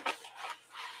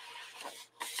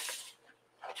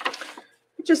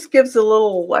 It just gives a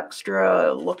little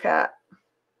extra look at.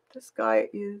 This guy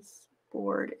is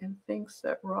bored and thinks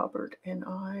that Robert and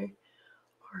I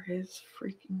are his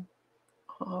freaking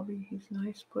hobby. He's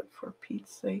nice, but for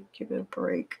Pete's sake, give it a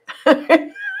break.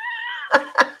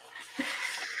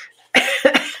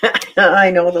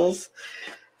 I know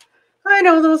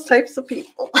those types of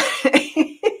people.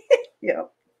 Yeah.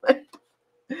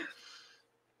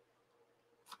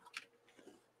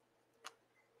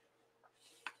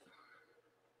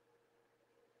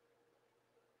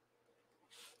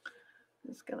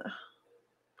 Just gonna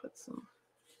put some.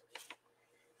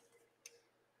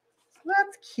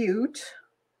 That's cute.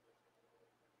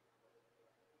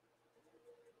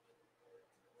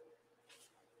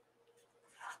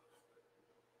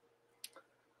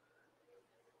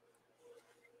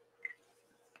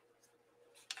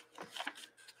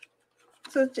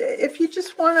 So if you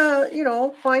just want to, you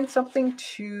know, find something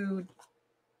to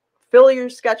fill your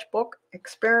sketchbook,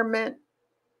 experiment,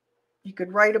 you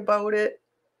could write about it.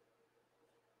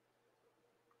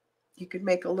 You could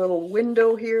make a little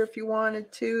window here if you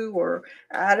wanted to, or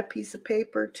add a piece of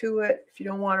paper to it if you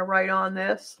don't want to write on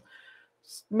this.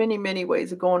 Many, many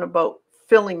ways of going about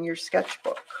filling your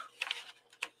sketchbook.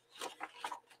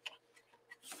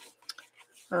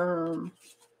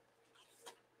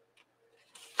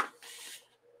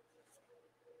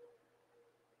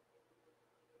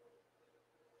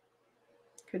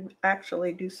 Could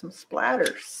actually do some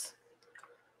splatters.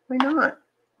 Why not?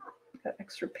 Got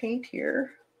extra paint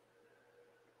here.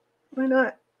 Why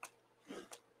not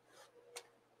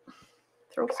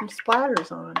throw some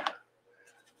splatters on?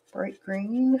 Bright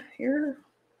green here.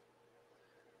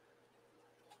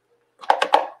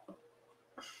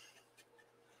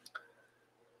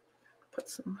 Put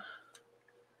some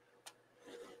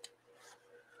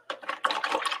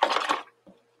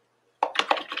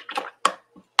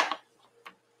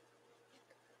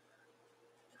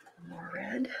more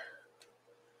red.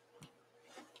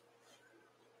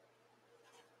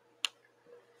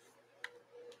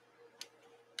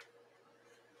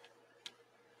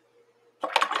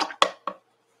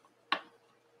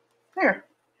 There.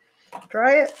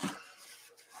 Dry it.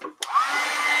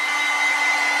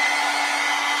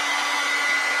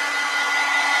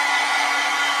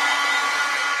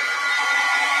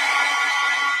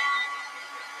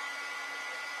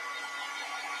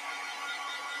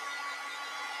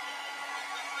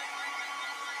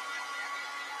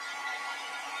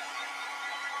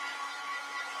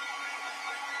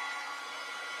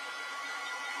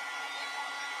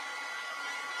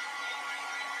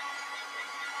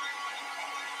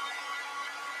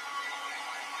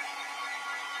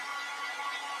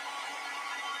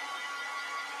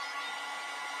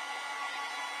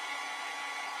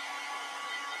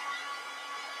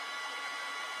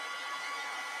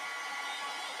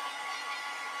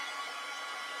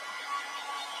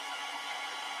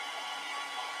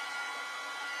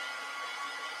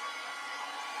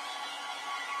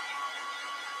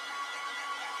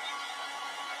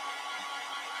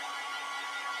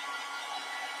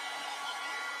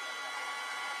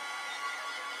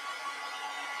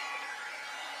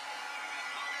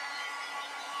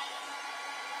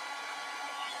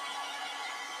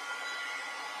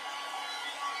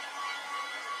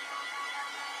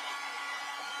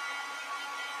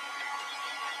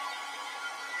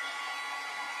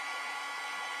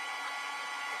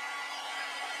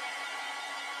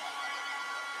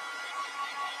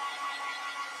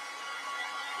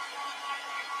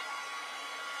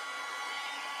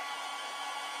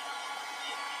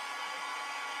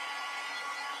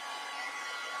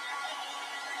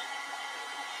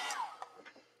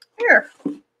 Here.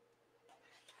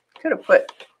 Could have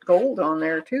put gold on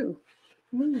there too.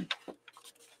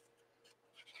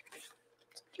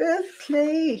 Just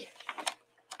clay.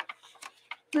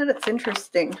 And it's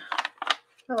interesting.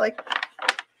 I like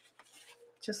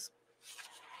just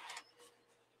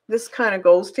this kind of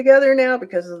goes together now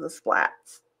because of the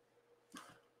splats.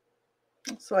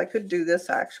 So I could do this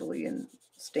actually in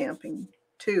stamping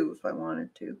 2 if I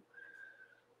wanted to.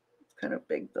 It's kind of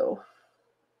big though.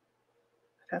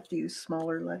 I'd have to use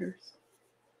smaller letters.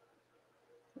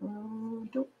 I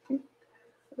don't think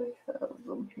I have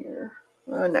them here.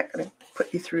 I'm not going to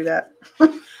put you through that.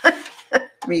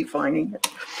 Me finding it.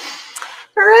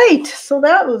 All right, so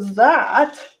that was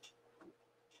that.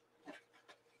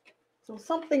 So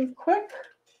something quick.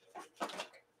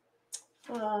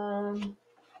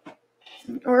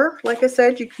 Or, like I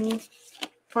said, you can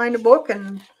find a book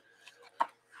and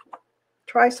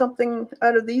try something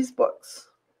out of these books.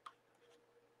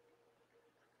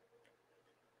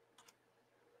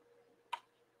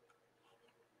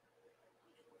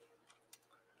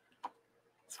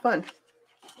 It's fun.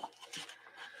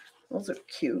 Those are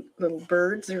cute little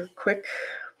birds. They're quick.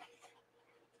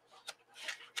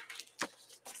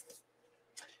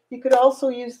 You could also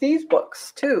use these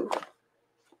books too.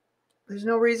 There's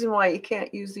no reason why you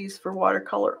can't use these for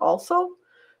watercolor also.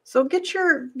 So get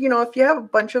your, if you have a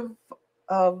bunch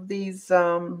of these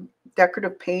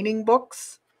decorative painting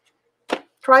books,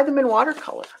 try them in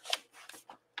watercolor.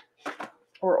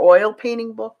 Or oil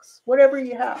painting books, whatever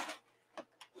you have.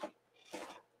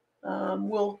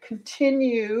 We'll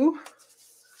continue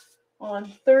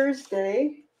on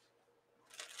Thursday.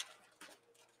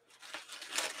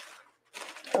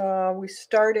 We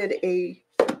started a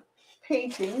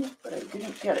painting, but I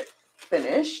didn't get it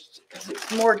finished because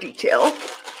it's more detail.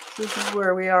 This is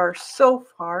where we are so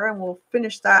far, and we'll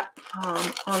finish that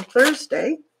on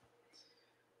Thursday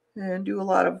and do a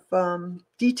lot of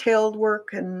detailed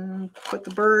work and put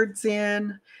the birds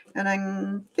in. And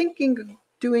I'm thinking of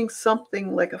doing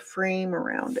something like a frame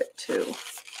around it too.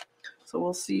 So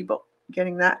we'll see about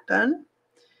getting that done.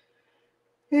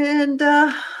 And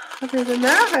other than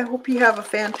that, I hope you have a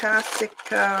fantastic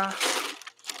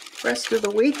rest of the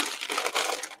week.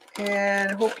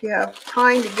 And I hope you have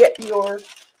time to get your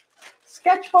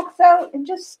sketchbooks out and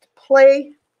just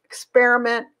play,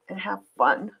 experiment, and have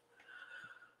fun.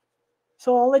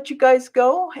 So I'll let you guys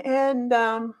go, and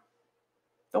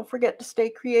don't forget to stay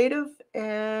creative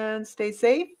and stay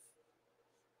safe.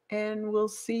 And we'll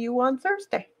see you on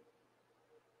Thursday.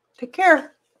 Take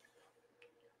care.